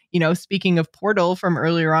and, speaking of Portal from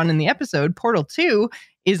earlier on in the episode, Portal 2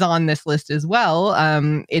 is on this list as well.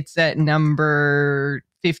 It's at number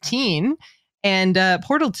 15. And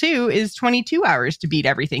Portal 2 is 22 hours to beat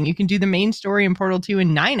everything. You can do the main story in Portal 2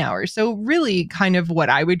 in 9 hours. So really kind of what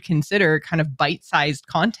I would consider kind of bite-sized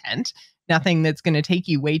content. Nothing that's going to take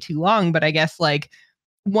you way too long. But I guess like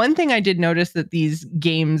one thing I did notice that these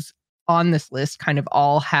games on this list kind of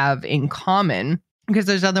all have in common, because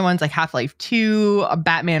there's other ones like Half-Life 2,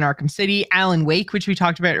 Batman Arkham City, Alan Wake, which we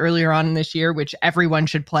talked about earlier on in this year, which everyone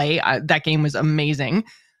should play. That game was amazing.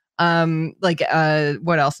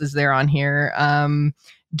 What else is there on here?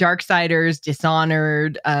 Darksiders,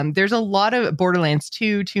 Dishonored. There's a lot of Borderlands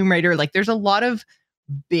 2, Tomb Raider. Like there's a lot of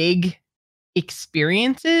big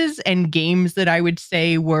experiences and games that I would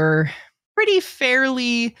say were pretty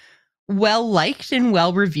fairly well liked and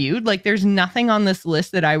well reviewed. Like there's nothing on this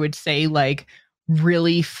list that I would say like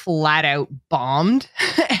really flat out bombed.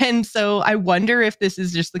 And so I wonder if this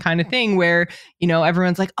is just the kind of thing where,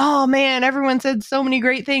 everyone's like, oh man, everyone said so many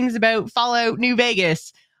great things about Fallout New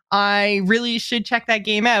Vegas. I really should check that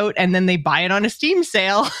game out. And then they buy it on a Steam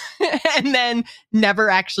sale and then never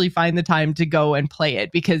actually find the time to go and play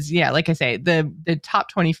it. Because yeah, like I say, the top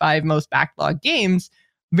 25 most backlog games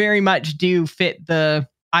very much do fit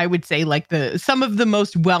I would say like some of the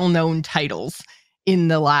most well-known titles in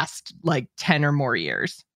the last like 10 or more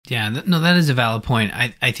years. Yeah, no, that is a valid point.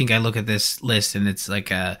 I think I look at this list and it's like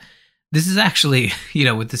this is actually,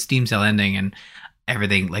 with the Steam sale ending and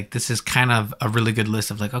everything, like this is kind of a really good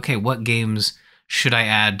list of like, okay, what games should I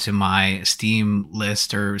add to my Steam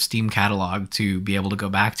list or Steam catalog to be able to go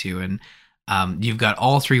back to? And you've got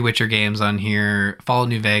all 3 Witcher games on here, Fallout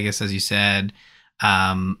New Vegas, as you said,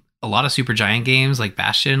 a lot of Supergiant games like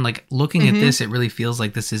Bastion. Like looking at this, it really feels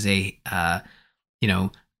like this is a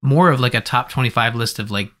more of like a top 25 list of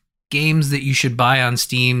like games that you should buy on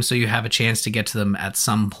Steam so you have a chance to get to them at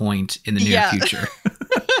some point in the near future.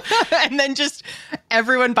 And then just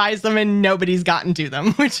everyone buys them and nobody's gotten to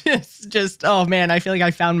them, which is just, oh man, I feel like I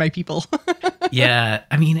found my people. Yeah.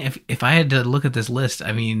 I mean, if I had to look at this list,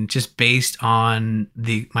 I mean, just based on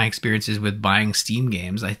my experiences with buying Steam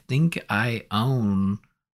games, I think I own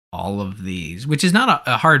all of these, which is not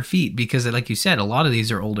a hard feat because like you said, a lot of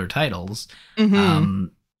these are older titles.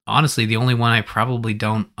 Honestly, the only one I probably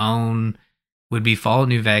don't own would be Fallout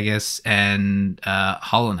New Vegas and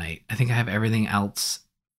Hollow Knight. I think I have everything else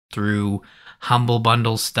through Humble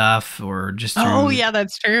Bundle stuff or just through... Oh yeah,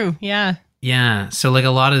 that's true. Yeah, so like a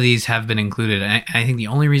lot of these have been included. I think the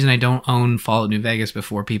only reason I don't own Fallout New Vegas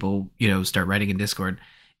before people start writing in Discord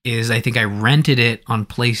is I think I rented it on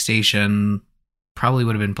PlayStation, probably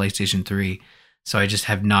would have been PlayStation 3, so I just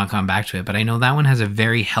have not gone back to it. But I know that one has a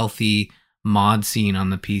very healthy mod scene on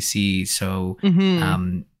the PC, so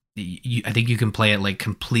I think you can play it like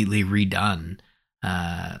completely redone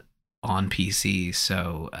on PC.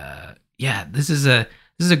 So yeah, this is a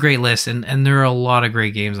great list, and there are a lot of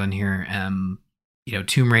great games on here.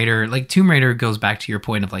 Tomb Raider goes back to your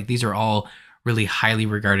point of like these are all really highly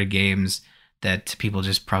regarded games that people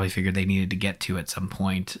just probably figured they needed to get to at some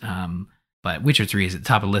point. But Witcher 3 is at the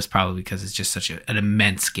top of the list probably because it's just such an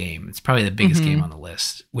immense game. It's probably the biggest game on the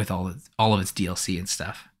list with all of its DLC and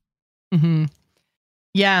stuff.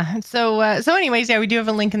 Yeah. So anyways, yeah, we do have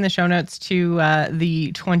a link in the show notes to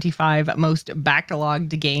the 25 most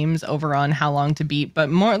backlogged games over on How Long to Beat, but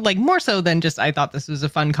more so than just, I thought this was a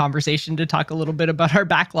fun conversation to talk a little bit about our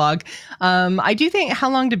backlog. I do think How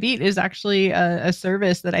Long to Beat is actually a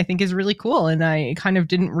service that I think is really cool, and I kind of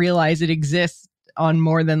didn't realize it exists on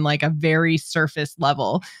more than like a very surface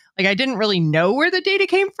level. Like I didn't really know where the data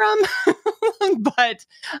came from, but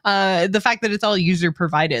the fact that it's all user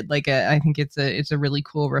provided, like I think it's a really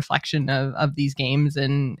cool reflection of these games,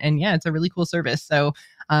 and yeah, it's a really cool service. So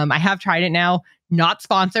I have tried it now, not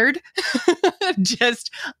sponsored,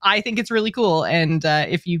 just I think it's really cool. And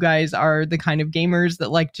if you guys are the kind of gamers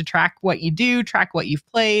that like to track what you do, track what you've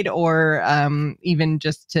played, or even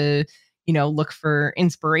just to look for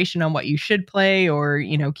inspiration on what you should play, or,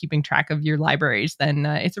 keeping track of your libraries, then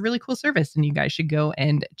it's a really cool service and you guys should go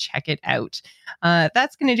and check it out.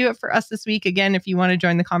 That's going to do it for us this week. Again, if you want to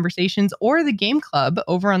join the conversations or the game club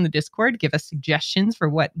over on the Discord, give us suggestions for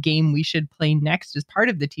what game we should play next as part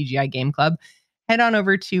of the TGI Game Club, head on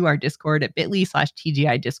over to our Discord at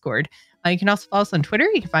bit.ly/TGI Discord. You can also follow us on Twitter.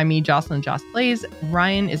 You can find me, Jocelyn Joss Plays.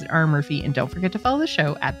 Ryan is at R Murphy. And don't forget to follow the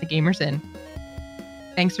show at The Gamers Inn.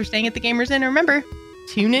 Thanks for staying at The Gamers Inn. Remember,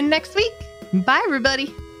 tune in next week. Bye,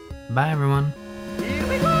 everybody. Bye, everyone. Here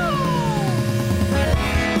we go.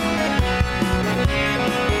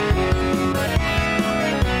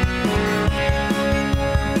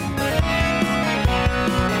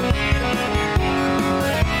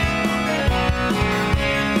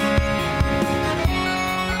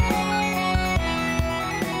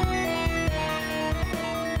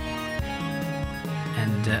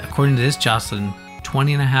 And according to this, Jocelyn,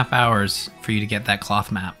 20 and a half hours for you to get that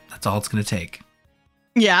cloth map. That's all it's going to take.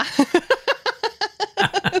 Yeah.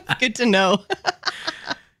 It's good to know.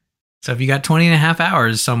 So if you got 20 and a half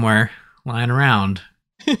hours somewhere lying around,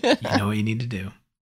 you know what you need to do.